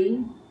 it's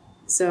free.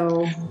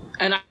 So,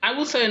 and I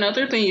will say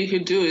another thing you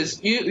could do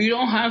is you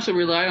don't have to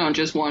rely on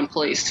just one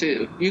place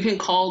too. You can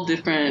call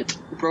different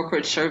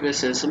brokerage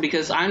services,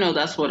 because I know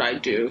that's what I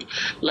do.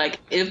 Like,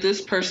 if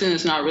this person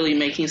is not really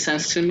making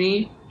sense to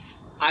me,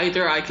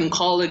 either I can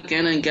call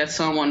again and get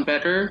someone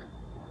better.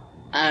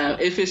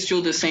 If it's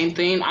still the same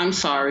thing, I'm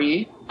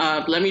sorry.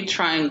 Let me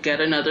try and get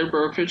another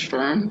brokerage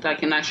firm that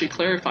can actually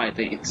clarify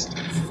things.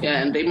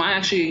 And they might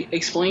actually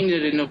explain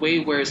it in a way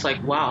where it's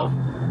like, wow,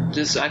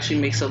 this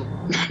actually makes a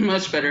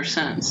much better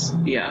sense.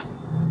 Yeah.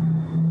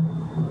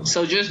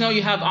 So just know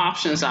you have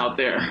options out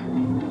there.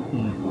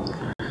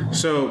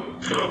 So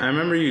I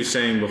remember you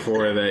saying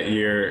before that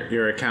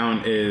your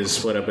account is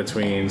split up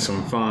between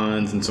some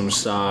funds and some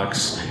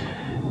stocks.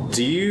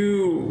 Do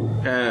you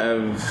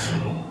have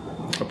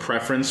a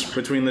preference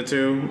between the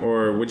two,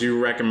 or would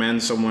you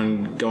recommend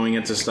someone going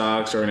into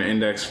stocks or an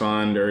index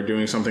fund, or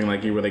doing something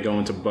like you where they go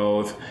into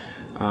both?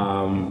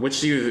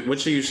 Which do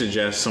you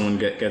suggest someone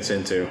gets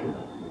into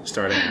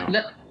starting out?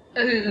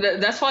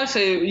 That's why I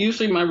say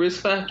usually my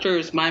risk factor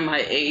is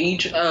my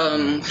age.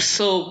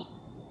 So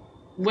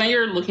when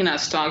you're looking at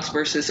stocks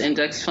versus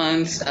index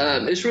funds,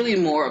 it's really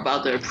more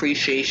about the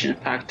appreciation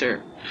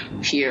factor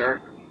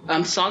here.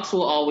 Stocks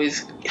will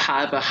always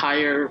have a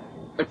higher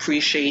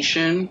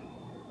appreciation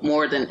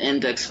more than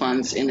index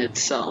funds in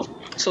itself.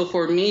 So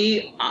for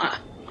me,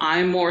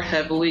 I'm more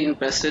heavily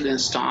invested in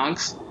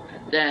stocks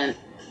than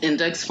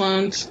index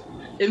funds.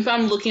 If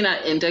I'm looking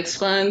at index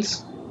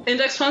funds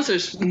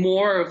is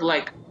more of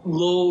like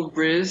low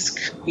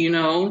risk,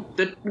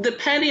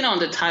 depending on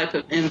the type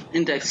of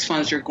index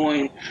funds you're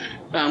going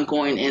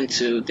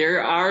into.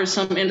 There are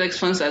some index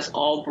funds that's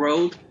all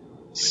growth,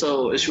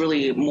 so it's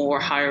really more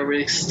higher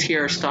risk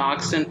tier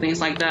stocks and things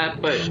like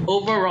that. But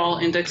overall,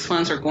 index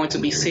funds are going to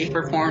be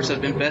safer forms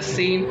of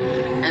investing.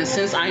 And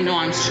since I know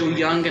I'm still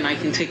young and I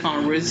can take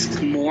on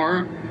risks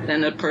more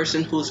than a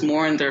person who's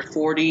more in their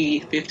 40,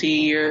 50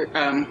 year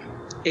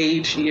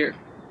age.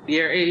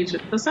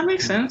 Does that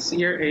make sense?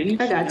 Year age?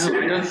 I got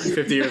you.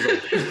 50 years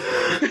old.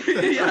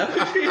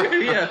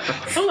 Yeah.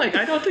 I'm like,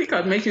 I don't think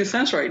I'm making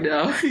sense right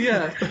now.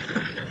 Yeah.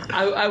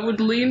 I would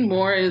lean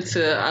more into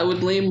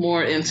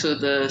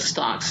the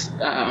stocks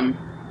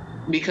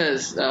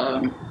because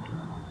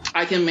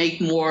I can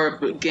make more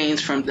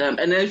gains from them.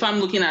 And if I'm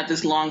looking at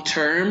this long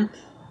term,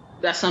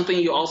 that's something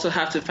you also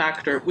have to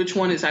factor. Which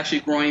one is actually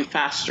growing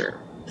faster?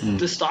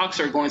 The stocks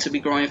are going to be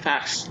growing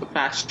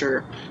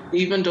faster,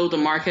 even though the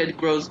market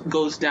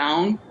goes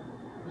down.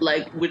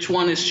 Like, which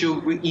one is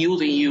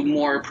yielding you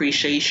more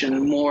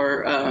appreciation,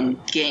 more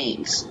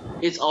gains?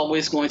 It's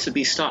always going to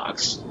be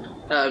stocks.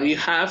 You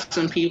have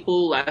some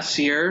people last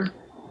year,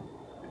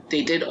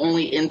 they did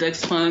only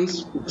index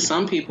funds.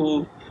 Some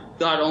people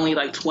got only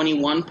like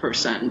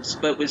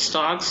 21%, but with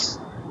stocks,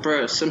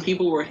 some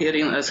people were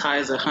hitting as high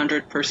as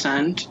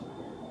 100%.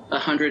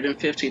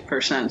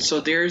 150%.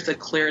 So there's a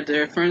clear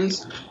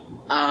difference.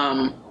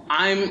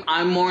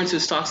 I'm more into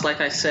stocks, like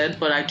I said,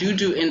 but I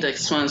do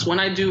index funds. When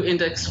I do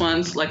index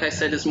funds, like I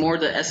said, it's more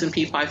the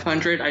S&P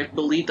 500. I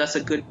believe that's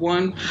a good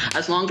one,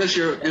 as long as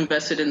you're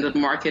invested in the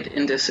market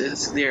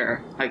indices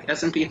there, like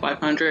S&P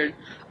 500.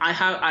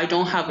 I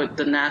don't have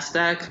the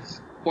Nasdaq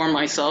for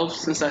myself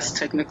since that's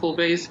technical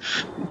based,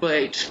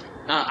 but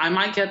I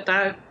might get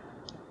that.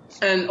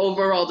 And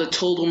overall, the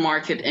total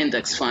market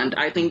index fund,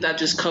 I think that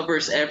just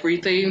covers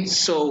everything.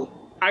 So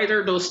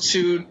either those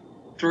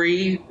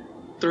three,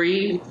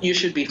 you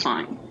should be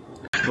fine.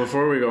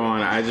 Before we go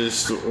on, I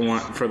just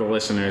want, for the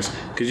listeners,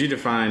 could you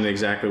define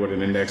exactly what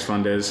an index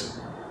fund is?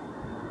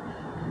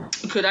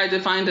 Could I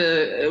define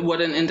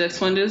what an index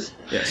fund is?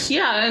 Yes.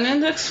 Yeah, an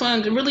index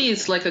fund really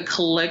is like a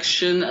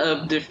collection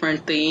of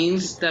different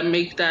things that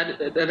make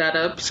that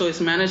up. So it's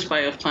managed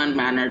by a fund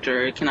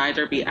manager. It can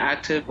either be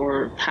active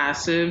or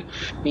passive,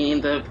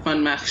 meaning the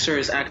fund manager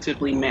is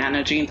actively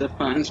managing the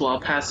funds, while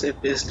passive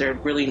is they're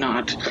really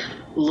not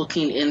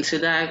looking into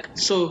that.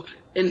 So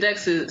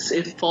indexes,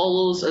 it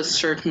follows a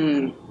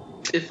certain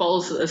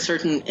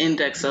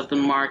index of the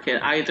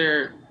market.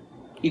 Either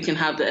you can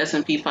have the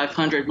S&P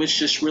 500, which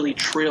just really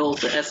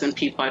trails the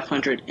S&P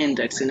 500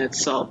 index in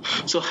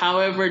itself. So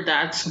however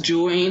that's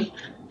doing,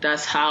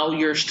 that's how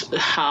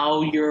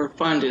your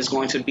fund is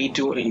going to be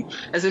doing.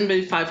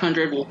 S&P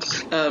 500 will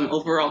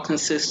overall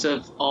consist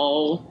of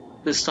all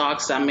the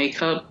stocks that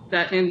make up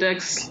that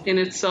index in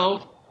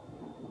itself.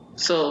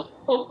 So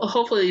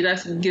hopefully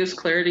that gives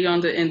clarity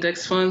on the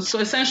index funds. So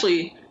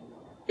essentially,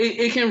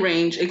 it can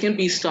range. It can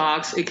be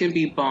stocks. It can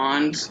be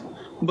bonds.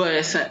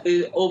 But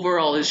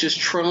overall, it's just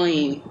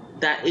trailing.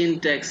 That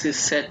index is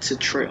set to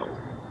trail.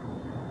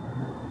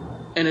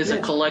 And it's a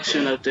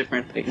collection of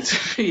different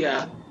things.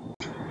 Yeah.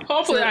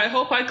 Hopefully, I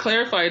hope I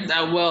clarified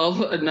that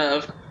well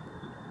enough.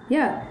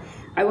 Yeah.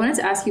 I wanted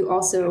to ask you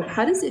also,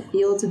 how does it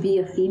feel to be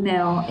a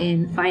female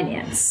in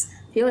finance?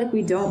 I feel like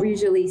we don't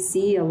usually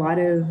see a lot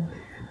of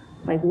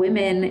like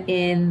women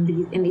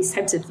in these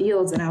types of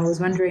fields. And I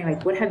was wondering,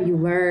 like, what have you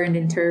learned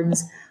in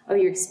terms of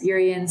your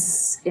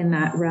experience in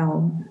that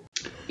realm?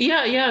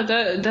 Yeah,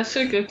 that's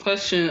a good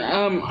question.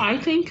 I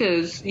think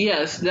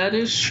yes, that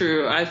is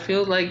true. I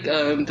feel like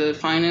the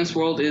finance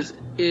world is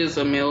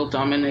a male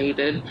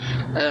dominated.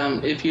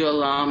 If you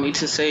allow me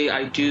to say,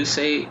 I do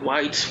say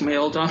white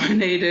male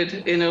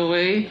dominated in a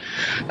way.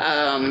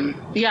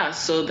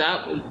 So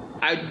that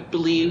I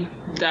believe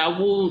that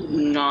will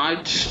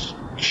not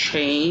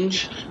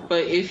change.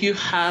 But if you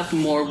have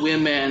more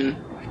women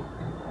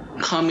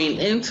coming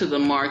into the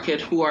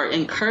market who are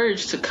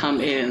encouraged to come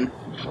in,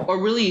 or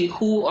really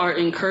who are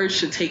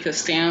encouraged to take a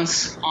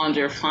stance on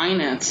their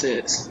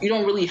finances. You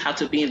don't really have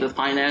to be in the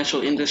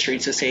financial industry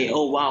to say,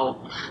 oh,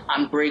 wow,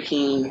 I'm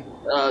breaking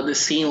the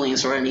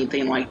ceilings or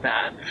anything like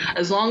that.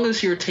 As long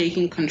as you're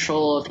taking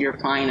control of your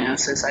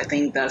finances, I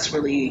think that's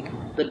really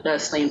the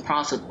best thing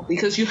possible.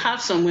 Because you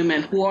have some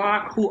women who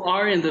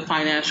are in the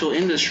financial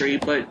industry,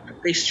 but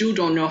they still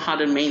don't know how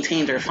to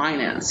maintain their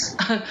finance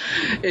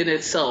in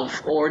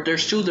itself, or they're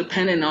still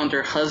dependent on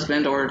their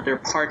husband or their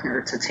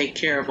partner to take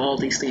care of all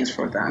these things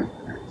for them.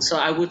 So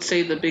I would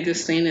say the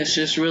biggest thing is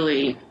just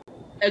really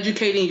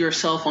educating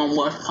yourself on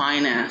what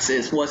finance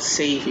is, what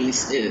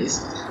savings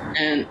is.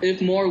 And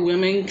if more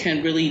women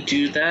can really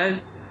do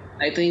that,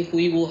 I think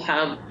we will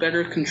have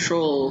better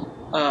control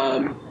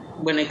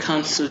when it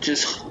comes to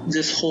just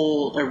this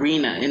whole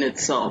arena in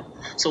itself.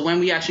 So when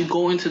we actually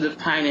go into the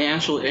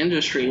financial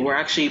industry, we're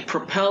actually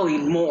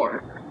propelling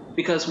more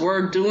because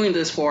we're doing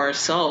this for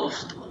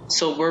ourselves.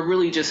 So we're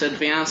really just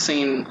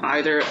advancing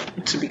either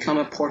to become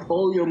a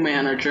portfolio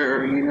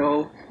manager,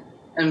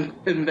 an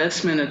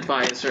investment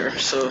advisor,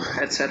 so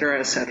et cetera,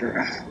 et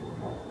cetera.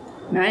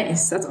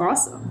 Nice. That's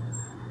awesome.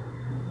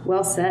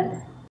 Well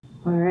said.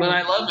 All right. But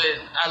I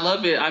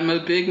love it. I'm a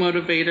big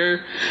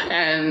motivator,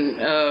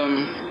 and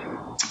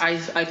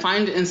I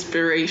find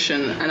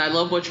inspiration, and I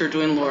love what you're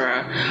doing,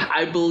 Laura.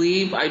 I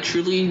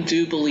truly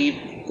do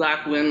believe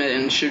Black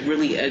women should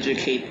really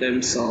educate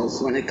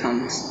themselves when it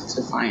comes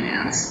to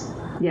finance.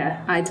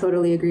 Yeah, I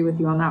totally agree with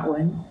you on that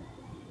one.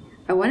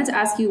 I wanted to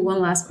ask you one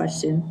last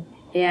question.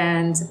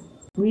 And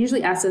we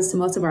usually ask this to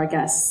most of our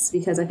guests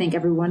because I think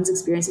everyone's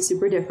experience is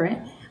super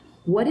different.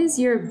 What is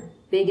your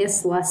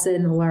biggest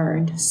lesson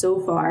learned so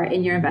far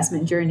in your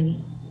investment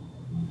journey?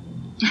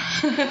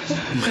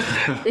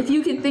 If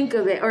you can think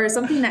of it, or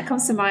something that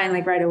comes to mind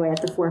like right away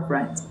at the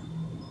forefront.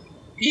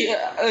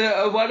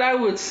 Yeah, what I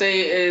would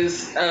say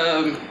is,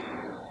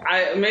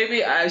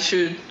 I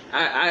should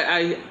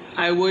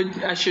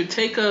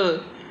take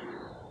a.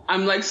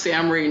 I'm like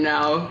stammering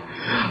now,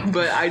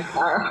 but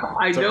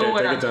I know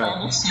what I'm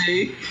trying to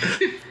say.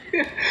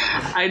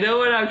 I know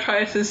what I'm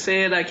trying to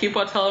say, and I keep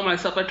on telling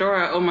myself,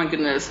 Adora, oh my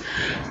goodness.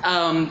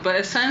 But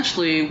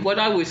essentially, what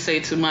I would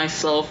say to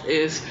myself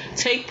is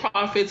take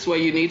profits where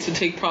you need to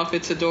take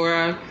profits,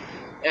 Adora,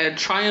 and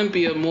try and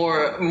be a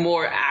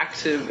more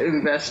active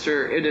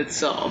investor in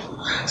itself.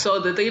 So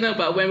the thing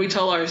about when we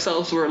tell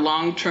ourselves we're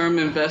long-term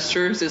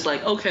investors is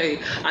like, okay,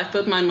 I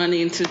put my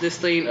money into this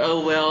thing,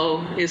 oh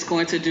well, it's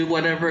going to do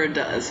whatever it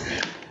does.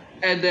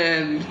 And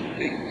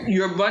then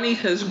your money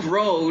has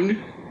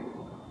grown,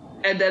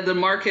 and then the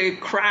market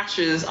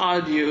crashes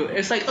on you.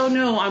 It's like, oh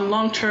no, I'm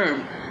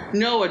long-term.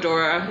 No,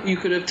 Adora, you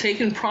could have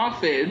taken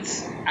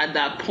profits at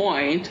that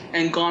point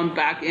and gone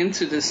back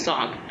into the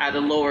stock at a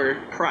lower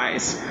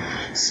price.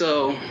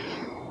 So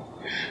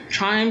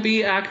try and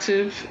be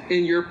active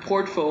in your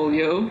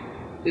portfolio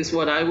is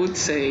what I would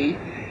say,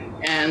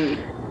 and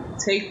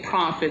take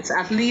profits.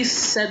 At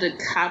least set a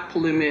cap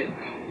limit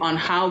on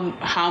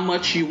how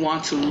much you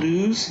want to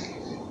lose,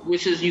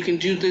 which is you can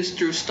do this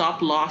through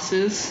stop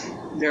losses.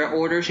 There are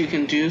orders you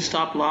can do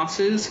stop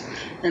losses,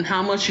 and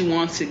how much you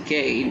want to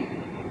gain.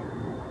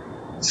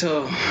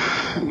 So,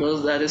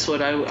 that is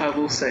what I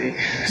will say.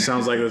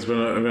 Sounds like it's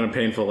been a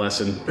painful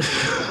lesson.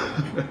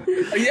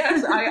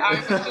 Yes,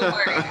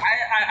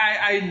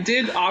 I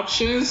did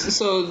options,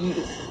 so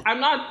I'm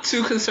not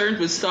too concerned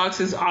with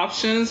stocks as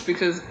options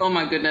because, oh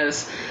my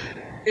goodness,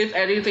 if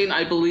anything,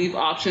 I believe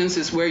options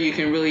is where you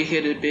can really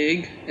hit it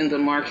big in the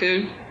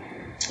market.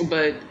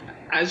 But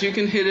as you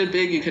can hit it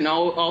big, you can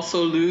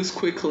also lose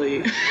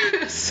quickly.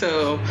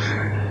 So,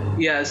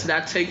 yes,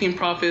 that taking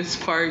profits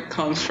part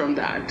comes from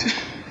that.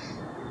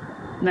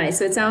 Nice.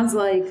 So it sounds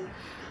like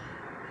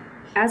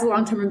as a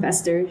long-term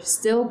investor,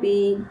 still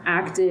be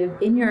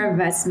active in your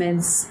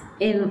investments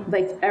in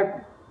like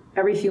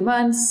every few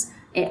months,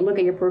 look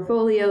at your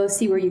portfolio,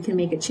 see where you can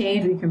make a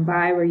change, where you can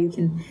buy, where you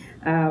can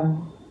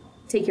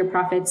take your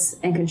profits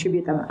and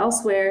contribute them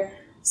elsewhere.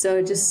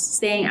 So just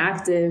staying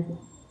active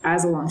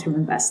as a long-term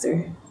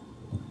investor.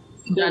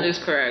 That is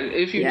correct.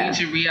 If you need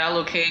to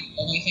reallocate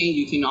anything,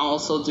 you can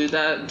also do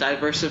that.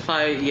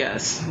 Diversify,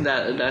 yes.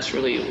 That's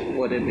really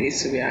what it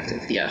means to be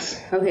active,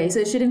 yes. Okay, so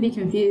it shouldn't be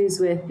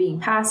confused with being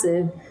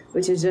passive,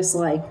 which is just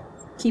like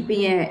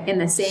keeping it in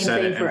the same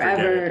thing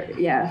forever.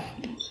 Yeah.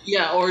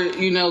 Yeah, or,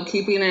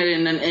 keeping it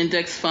in an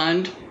index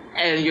fund,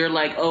 and you're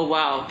like, oh,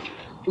 wow,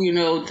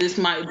 this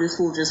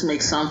will just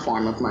make some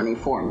form of money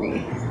for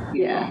me.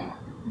 You know?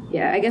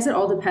 Yeah, I guess it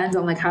all depends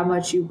on like how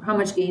much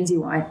gains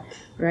you want,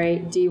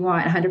 right? Do you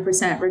want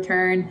 100%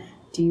 return?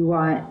 Do you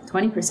want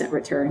 20%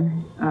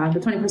 return? The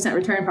 20%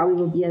 return probably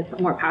will be a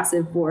more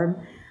passive form,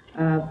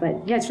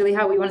 but yeah, it's really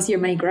how we want to see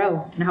your money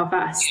grow and how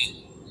fast.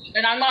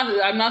 And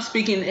I'm not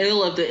speaking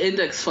ill of the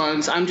index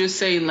funds. I'm just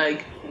saying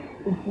like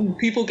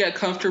people get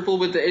comfortable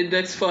with the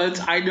index funds.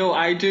 I know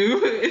I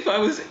do. If I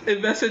was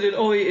invested in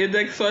only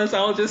index funds,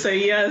 I would just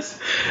say yes.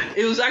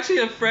 It was actually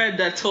a friend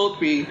that told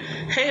me,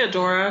 hey,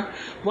 Adora,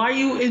 why are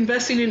you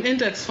investing in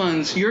index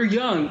funds? You're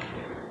young.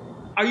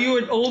 Are you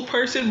an old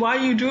person? Why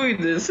are you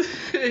doing this?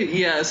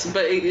 Yes,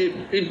 but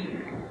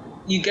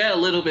you get a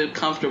little bit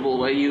comfortable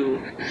when you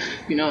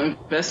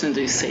invest in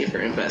these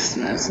safer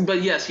investments.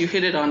 But yes, you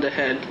hit it on the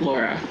head,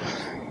 Laura.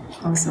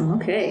 Awesome.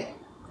 Okay,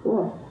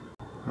 cool.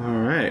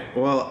 All right.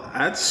 Well,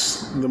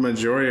 that's the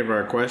majority of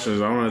our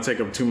questions. I don't want to take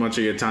up too much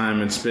of your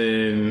time. It's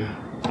been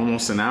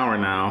almost an hour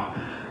now.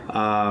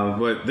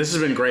 But this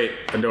has been great,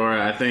 Adora.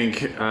 I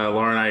think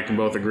Laura and I can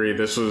both agree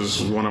this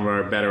was one of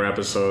our better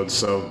episodes.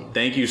 So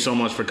thank you so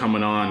much for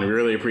coming on. We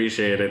really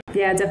appreciate it.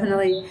 Yeah,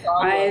 definitely.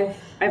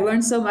 I've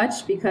learned so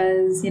much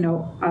because,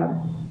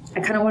 I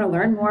kind of want to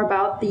learn more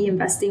about the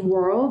investing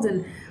world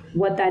and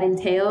what that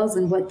entails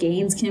and what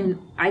gains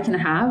I can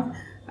have.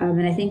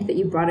 And I think that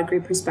you brought a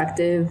great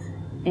perspective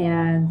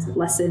and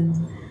lessons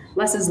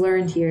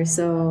learned here.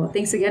 So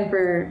thanks again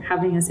for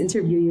having us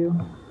interview you.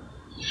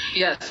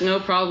 Yes, no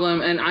problem.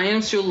 And I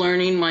am still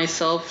learning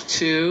myself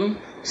too.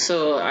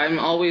 So I'm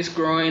always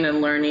growing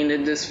and learning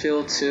in this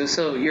field too.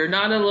 So you're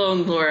not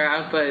alone,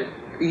 Laura, but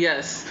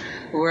yes,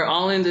 we're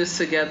all in this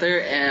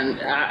together.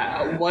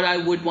 And what I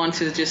would want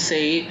to just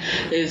say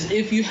is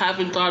if you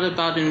haven't thought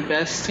about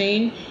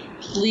investing,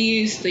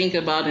 please think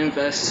about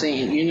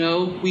investing.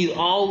 We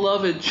all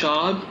love a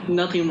job,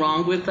 nothing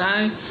wrong with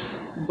that.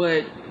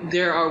 But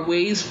there are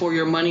ways for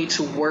your money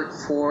to work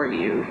for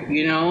you,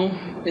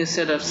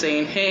 instead of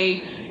saying,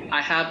 hey,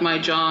 I have my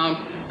job.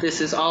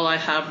 This is all I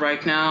have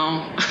right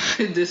now.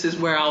 This is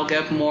where I'll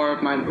get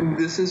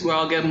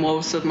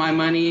most of my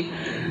money,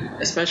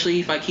 especially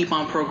if I keep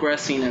on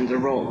progressing in the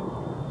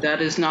role.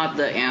 that is not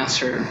the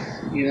answer,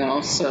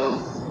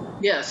 So,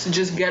 yes,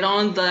 just get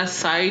on that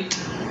site,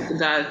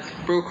 that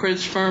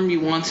brokerage firm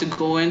you want to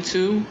go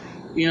into,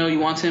 you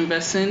want to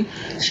invest in.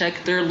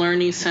 Check their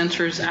learning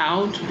centers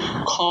out.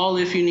 Call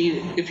if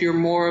you're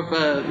more of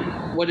a,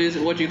 what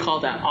do you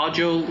call that,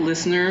 audio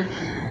listener.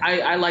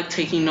 I like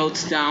taking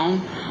notes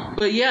down.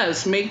 But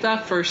yes, make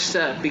that first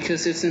step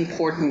because it's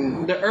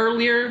important. The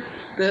earlier,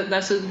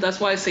 that's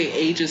why I say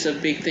age is a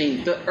big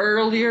thing. The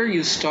earlier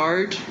you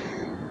start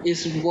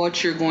is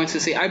what you're going to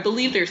see. I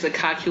believe there's a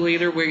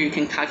calculator where you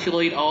can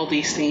calculate all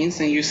these things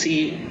and you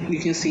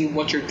can see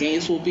what your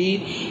gains will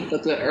be.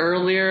 But the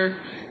earlier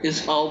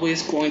is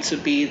always going to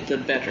be the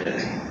better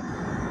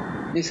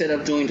instead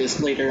of doing this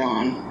later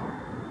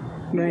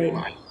on.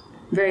 Right.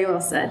 Very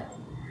well said.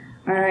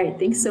 All right.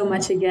 Thanks so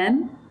much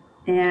again.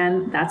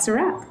 And that's a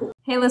wrap.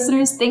 Hey,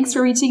 listeners, thanks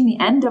for reaching the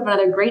end of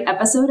another great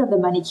episode of the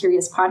Money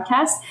Curious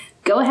podcast.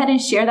 Go ahead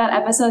and share that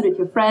episode with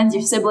your friends,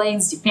 your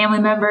siblings, your family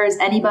members,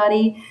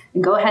 anybody.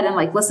 And go ahead and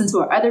listen to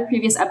our other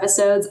previous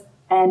episodes.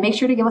 And make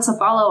sure to give us a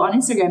follow on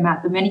Instagram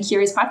at the Money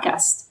Curious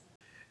podcast.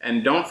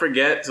 And don't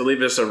forget to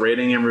leave us a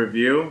rating and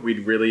review.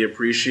 We'd really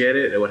appreciate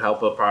it. It would help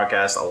the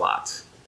podcast a lot.